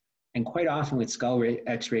x-rays, and quite often with skull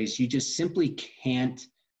x-rays, you just simply can't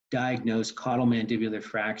diagnose caudal mandibular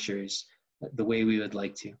fractures the way we would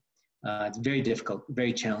like to. It's very difficult,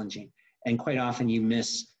 very challenging. And quite often you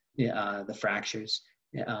miss the fractures.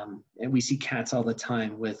 And we see cats all the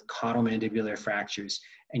time with caudal mandibular fractures,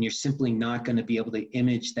 and you're simply not going to be able to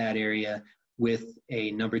image that area with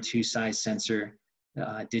a number 2 size sensor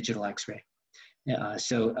digital x-ray.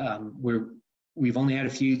 We've only had a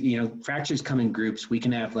few, you know, fractures come in groups. We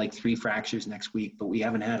can have like 3 fractures next week, but we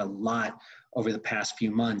haven't had a lot over the past few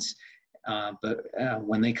months. But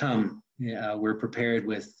when they come, we're prepared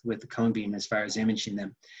with the cone beam as far as imaging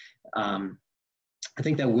them. I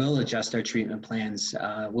think that we'll adjust our treatment plans.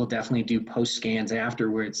 We'll definitely do post scans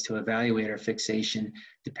afterwards to evaluate our fixation,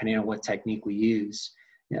 depending on what technique we use.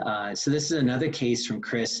 So this is another case from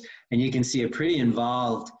Chris, and you can see a pretty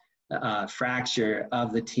involved fracture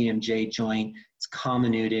of the TMJ joint. It's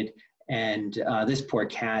comminuted, and this poor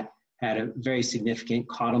cat had a very significant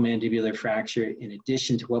caudal mandibular fracture in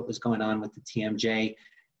addition to what was going on with the TMJ,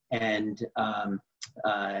 and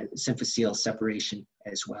symphyseal separation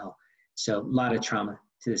as well. So a lot of trauma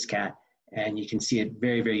to this cat, and you can see it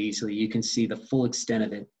very, very easily. You can see the full extent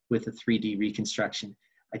of it with the 3D reconstruction.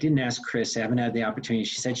 I didn't ask Chris, I haven't had the opportunity.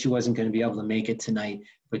 She said she wasn't going to be able to make it tonight,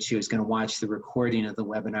 but she was going to watch the recording of the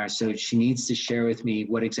webinar. So she needs to share with me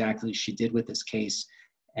what exactly she did with this case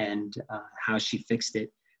and how she fixed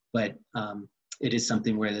it. But it is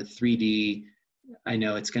something where the 3D, I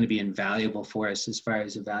know it's going to be invaluable for us as far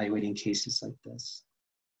as evaluating cases like this.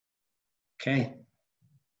 Okay.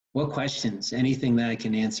 What questions? Anything that I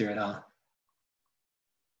can answer at all?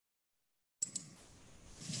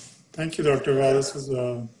 Thank you, Dr. Vall. This was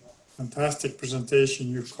a fantastic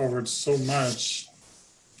presentation. You've covered so much.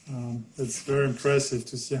 It's very impressive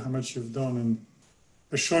to see how much you've done in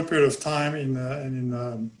a short period of time,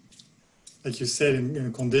 like you said, in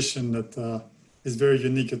a condition that is very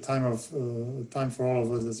unique, a time for all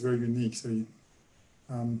of us that's very unique. So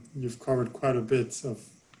you've covered quite a bit of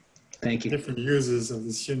Thank you. Different uses of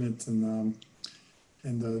this unit, and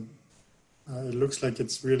it looks like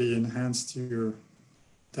it's really enhanced your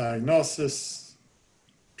diagnosis,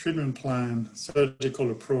 treatment plan, surgical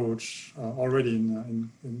approach already in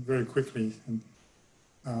very quickly, and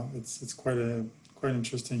it's quite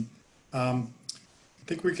interesting. I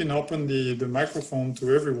think we can open the microphone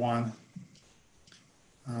to everyone.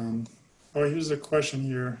 Oh, here's a question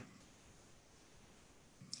here.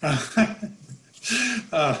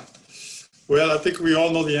 Well, I think we all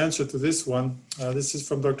know the answer to this one. This is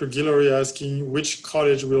from Dr. Guillory asking, which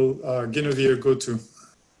college will Guinevere go to?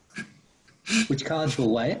 Which college will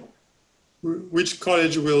what? Which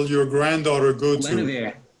college will your granddaughter go to?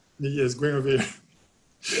 Guinevere. Yes, Guinevere.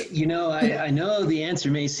 You know, I know the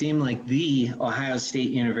answer may seem like the Ohio State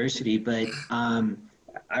University, but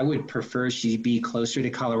I would prefer she be closer to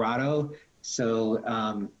Colorado.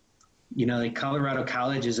 So, you know, like Colorado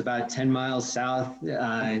College is about 10 miles south.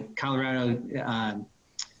 Colorado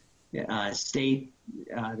State,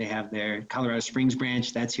 they have their Colorado Springs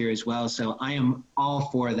branch, that's here as well. So I am all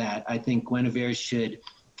for that. I think Guinevere should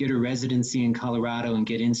get her residency in Colorado and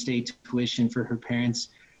get in-state tuition for her parents.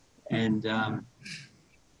 And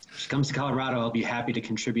if she comes to Colorado, I'll be happy to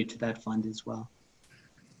contribute to that fund as well.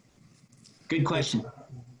 Good question.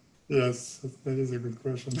 Yes, that is a good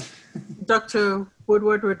question. Dr.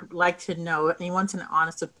 Woodward would like to know, and he wants an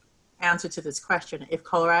honest answer to this question. If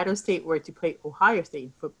Colorado State were to play Ohio State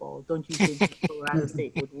in football, don't you think Colorado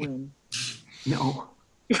State would win? No.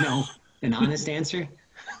 An honest answer?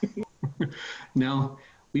 No.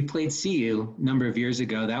 We played CU a number of years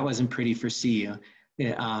ago. That wasn't pretty for CU.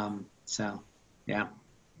 So, yeah.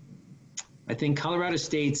 I think Colorado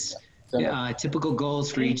State's typical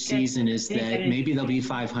goals for each season is that maybe they'll be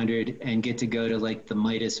 500 and get to go to like the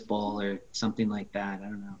Midas Bowl or something like that. I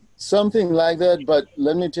don't know. Something like that, but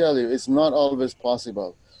let me tell you, it's not always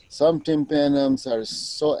possible. Some tympanums are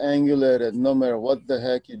so angular that no matter what the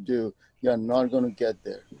heck you do, you're not going to get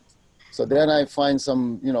there. So then I find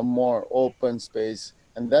some, more open space,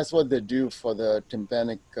 and that's what they do for the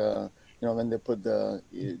tympanic, when they put the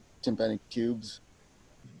tympanic tubes.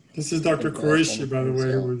 This is Dr. Qureshi, by the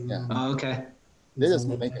way. Yeah. Oh, okay. They just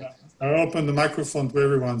make it. I'll open the microphone to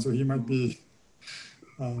everyone, so he might be.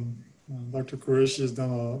 Dr. Qureshi has done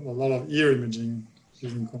a lot of ear imaging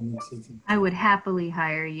using Connect. I would happily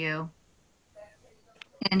hire you.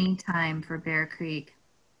 anytime for Bear Creek.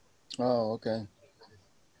 Oh, okay.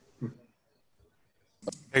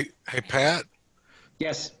 Hey, Pat.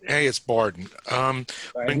 Yes. Hey, it's Barton.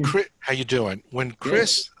 When Chris, how you doing? When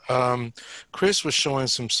Chris was showing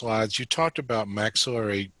some slides, you talked about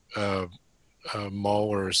maxillary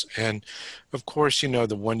molars, and of course, you know,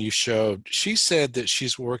 the one you showed. She said that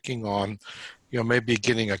she's working on, you know, maybe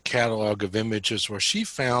getting a catalog of images where she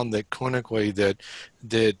found that clinically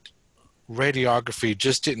that radiography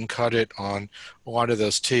just didn't cut it on a lot of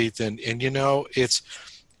those teeth, and you know, it's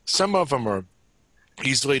some of them are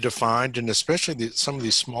easily defined, and especially some of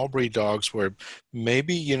these small breed dogs where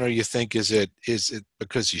maybe, you know, you think, is it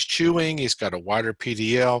because he's chewing, he's got a wider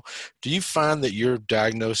PDL? Do you find that you're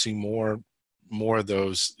diagnosing more of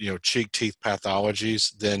those, you know, cheek teeth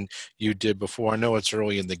pathologies than you did before? I know it's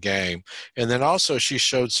early in the game. And then also she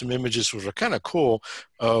showed some images which were kind of cool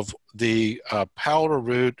of the palatal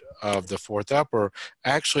root of the fourth upper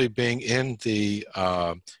actually being in the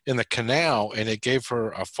canal, and it gave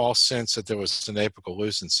her a false sense that there was an apical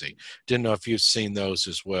lucency. Didn't know if you've seen those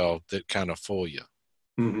as well that kind of fool you.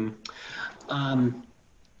 Mm-hmm.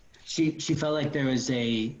 She felt like there was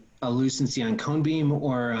a lucency on cone beam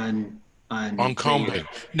or on cone beam.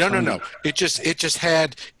 No. It just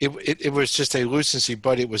had it was just a lucency,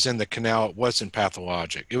 but it was in the canal. It wasn't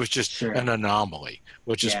pathologic. It was just an anomaly,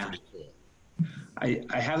 which is pretty cool.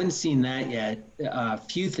 I haven't seen that yet. A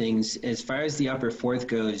few things as far as the upper fourth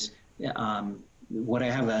goes. What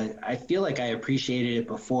I feel like I appreciated it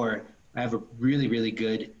before. I have a really, really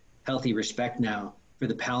good, healthy respect now for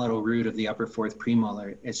the palatal root of the upper fourth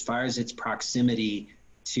premolar as far as its proximity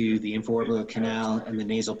to the infraorbital canal and the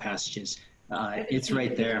nasal passages. It's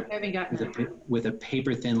right there with a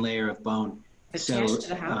paper thin layer of bone. So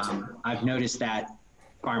I've noticed that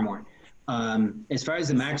far more. As far as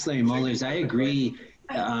the maxillary molars, I agree.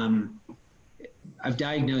 I've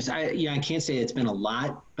diagnosed, I can't say it's been a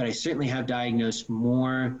lot, but I certainly have diagnosed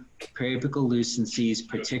more periapical lucencies,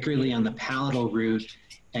 particularly on the palatal root.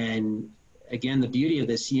 And again, the beauty of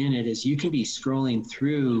this unit is you can be scrolling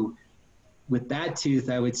through. With that tooth,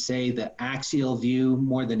 I would say the axial view,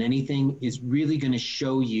 more than anything, is really going to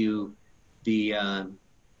show you the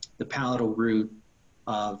palatal root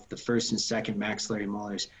of the first and second maxillary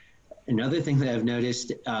molars. Another thing that I've noticed,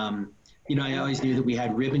 you know, I always knew that we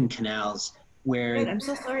had ribbon canals where,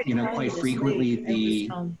 you know, quite frequently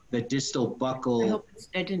the distal buccal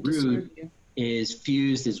root is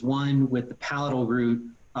fused as one with the palatal root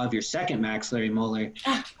of your second maxillary molar.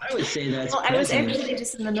 I would say that's well, I was actually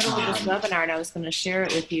just in the middle of this webinar and I was going to share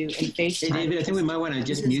it with you in FaceTime. Hey, David, I think we might want to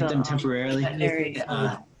just mute them temporarily. Veterinary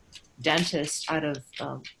dentist out of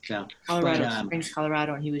Colorado Springs,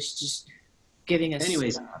 Colorado, and he was just giving us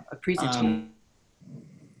a presentation.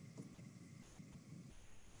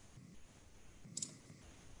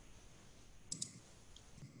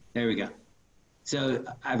 There we go. So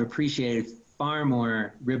I've appreciated far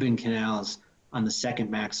more ribbon canals on the second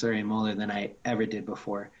maxillary molar than I ever did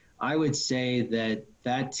before. I would say that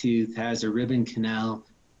that tooth has a ribbon canal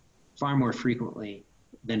far more frequently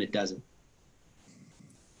than it doesn't.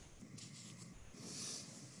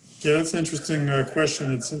 Yeah, that's an interesting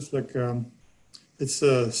question. It seems like it's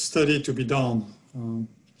a study to be done.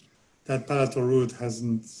 That palatal root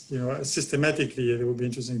hasn't, you know, systematically, it would be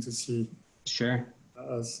interesting to see. Sure.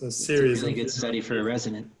 A series. It's a really good study for a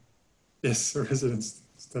resident. Yes, a resident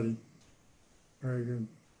study. Very good.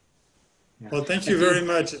 Yeah. Well, thank you very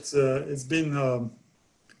much. It's been a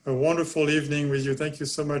wonderful evening with you. Thank you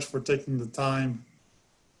so much for taking the time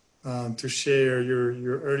to share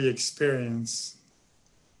your early experience.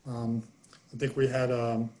 I think we had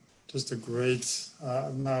just a great,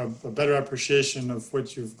 now a better appreciation of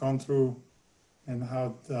what you've gone through and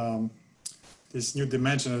how this new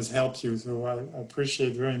dimension has helped you. So I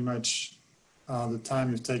appreciate very much the time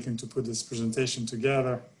you've taken to put this presentation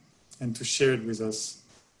together and to share it with us.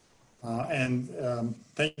 And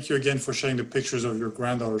thank you again for sharing the pictures of your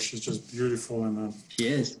granddaughter. She's just beautiful, and she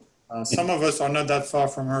is. Some of us are not that far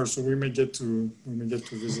from her, so we may get to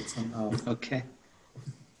visit somehow. Okay.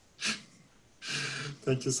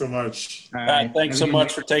 Thank you so much. All right. Thanks so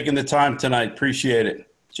much for taking the time tonight. Appreciate it.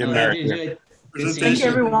 Jim Merrick. Thank you,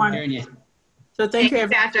 everyone. So thank you,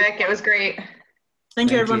 Patrick. It was great. Thank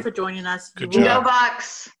you, everyone, for joining us. Good job. Go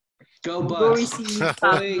Bucks. Go Bucks.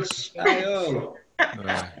 Bye.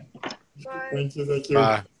 Thank you. Thank you.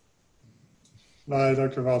 Bye. Bye,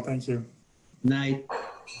 Dr. Vall. Thank you. Night.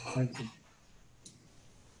 Thank you.